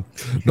 This one.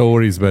 No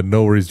worries, man.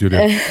 No worries,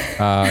 Julio.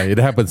 It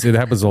happens. It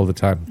happens all the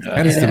time,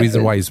 and it's the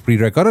reason why it's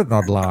pre-recorded,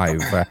 not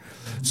live.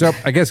 So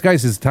I guess,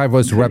 guys, it's time for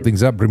us to wrap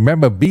things up.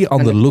 Remember, be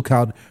on the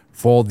lookout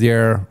for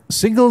their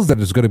singles that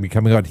is going to be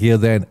coming out here,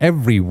 there, and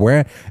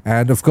everywhere.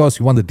 And of course,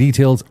 you want the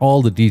details,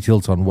 all the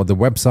details on what the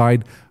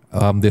website,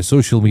 their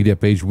social media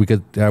page,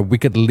 the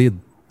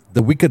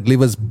Wicked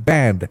Livers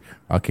Band.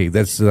 Okay,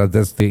 that's the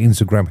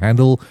Instagram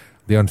handle.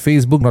 They're on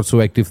Facebook, not so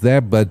active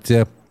there, but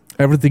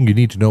everything you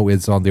need to know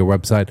is on their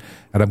website.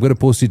 And I'm going to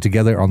post it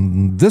together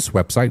on this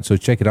website, so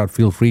check it out.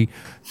 Feel free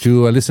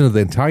to listen to the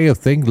entire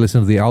thing,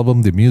 listen to the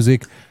album, the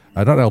music.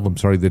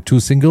 The 2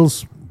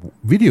 singles.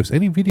 Videos,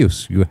 any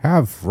videos you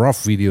have,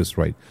 rough videos,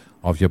 right,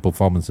 of your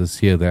performances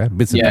here, there,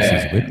 bits and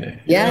pieces of it.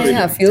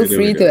 Yeah. Feel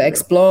free to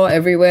explore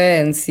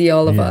everywhere and see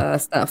all of our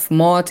stuff.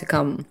 More to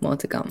come.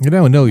 You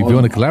never know. If you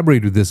want to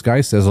collaborate with this,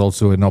 guys, there's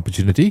also an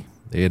opportunity.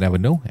 You never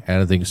know.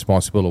 Anything is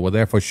possible over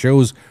there for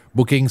shows,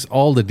 bookings,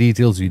 all the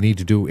details you need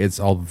to do. It's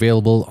all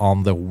available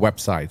on the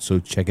website. So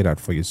check it out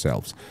for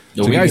yourselves.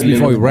 So, guys,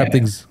 before we wrap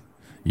things,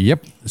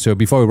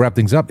 before we wrap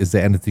things up, is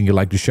there anything you'd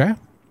like to share?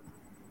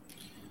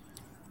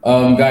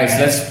 Guys,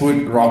 let's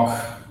put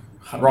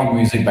rock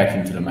music back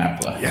into the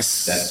map.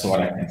 Yes. That's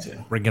what I can say.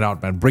 Bring it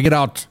out, man. Bring it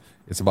out.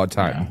 It's about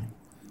time.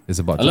 It's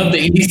about time. I love the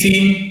indie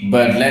scene,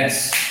 but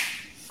let's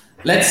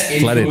Let's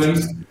Flood it.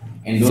 influence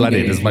and don't Flood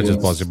get it as much as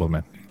influenced. possible,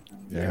 man.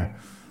 Yeah.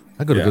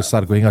 I'm going to go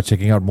start going out,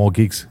 checking out more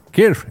gigs.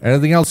 Kir,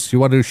 anything else you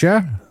want to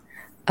share?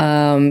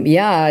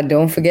 Yeah,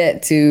 don't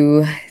forget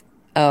to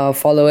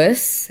follow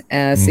us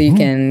so you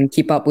can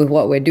keep up with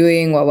what we're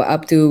doing, what we're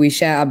up to. We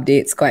share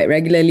updates quite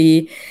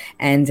regularly,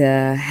 and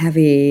have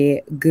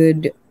a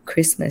good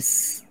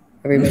Christmas,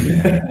 everybody.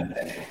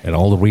 And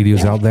all the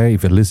radios out there,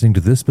 if you're listening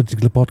to this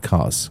particular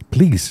podcast,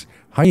 please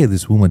hire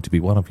this woman to be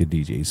one of your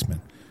DJs,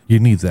 man. You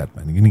need that,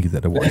 man. You need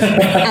that voice.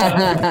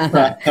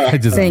 I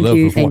just Thank love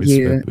you, the thank voice,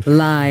 you. man.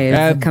 Live,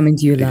 And- coming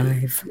to you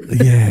live.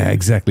 Yeah,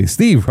 exactly.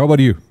 Steve, how about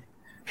you?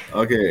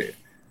 Okay,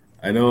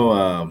 I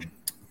know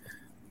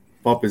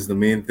pop is the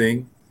main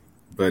thing,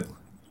 but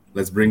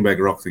let's bring back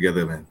rock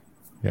together, man.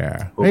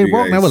 Yeah. Hope Hey, you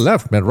Rock guys- never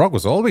left, man. Rock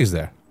was always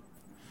there.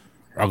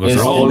 Rock was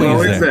Yes, always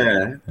Always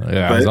there. there.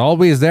 Yeah, But it's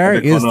always there,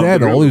 at the is corner of there,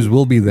 the and room. always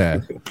will be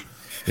there.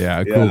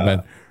 Yeah, cool, Yeah.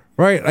 man.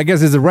 Right, I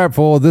guess it's a wrap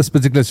for this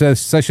particular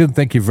session.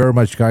 Thank you very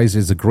much, guys.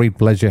 It's a great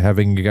pleasure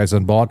having you guys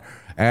on board.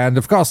 And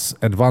of course,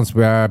 advance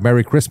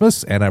Merry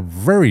Christmas and a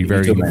very,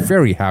 very, too, man.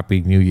 very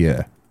happy New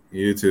Year.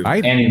 You too.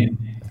 Right? And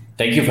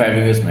thank you for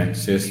having us, man.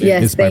 Seriously.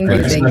 Yes, It's my thank you,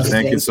 pleasure. thank you.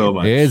 Thank you so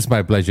much. It's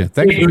my pleasure.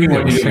 Thank Keep you. doing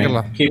what you do, Second man.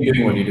 la- Keep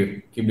doing what you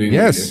do. Keep doing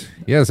Yes,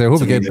 yes. I hope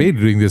you get paid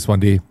doing this one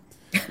day.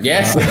 what you do.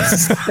 Yes.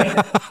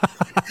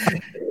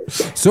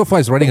 So far,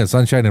 it's running on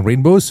Sunshine and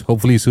Rainbows.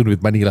 Hopefully, soon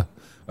with Manila.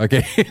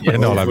 Okay. No,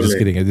 I'm just hopefully.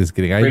 kidding. I'm just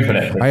kidding. Pray for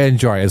that. I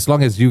enjoy. As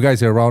long as you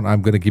guys are around,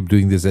 I'm going to keep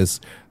doing this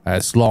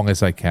as long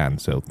as I can.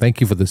 So thank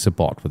you for the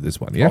support for this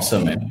one. Yeah.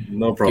 Awesome, man.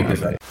 No Keep problem.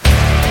 it right.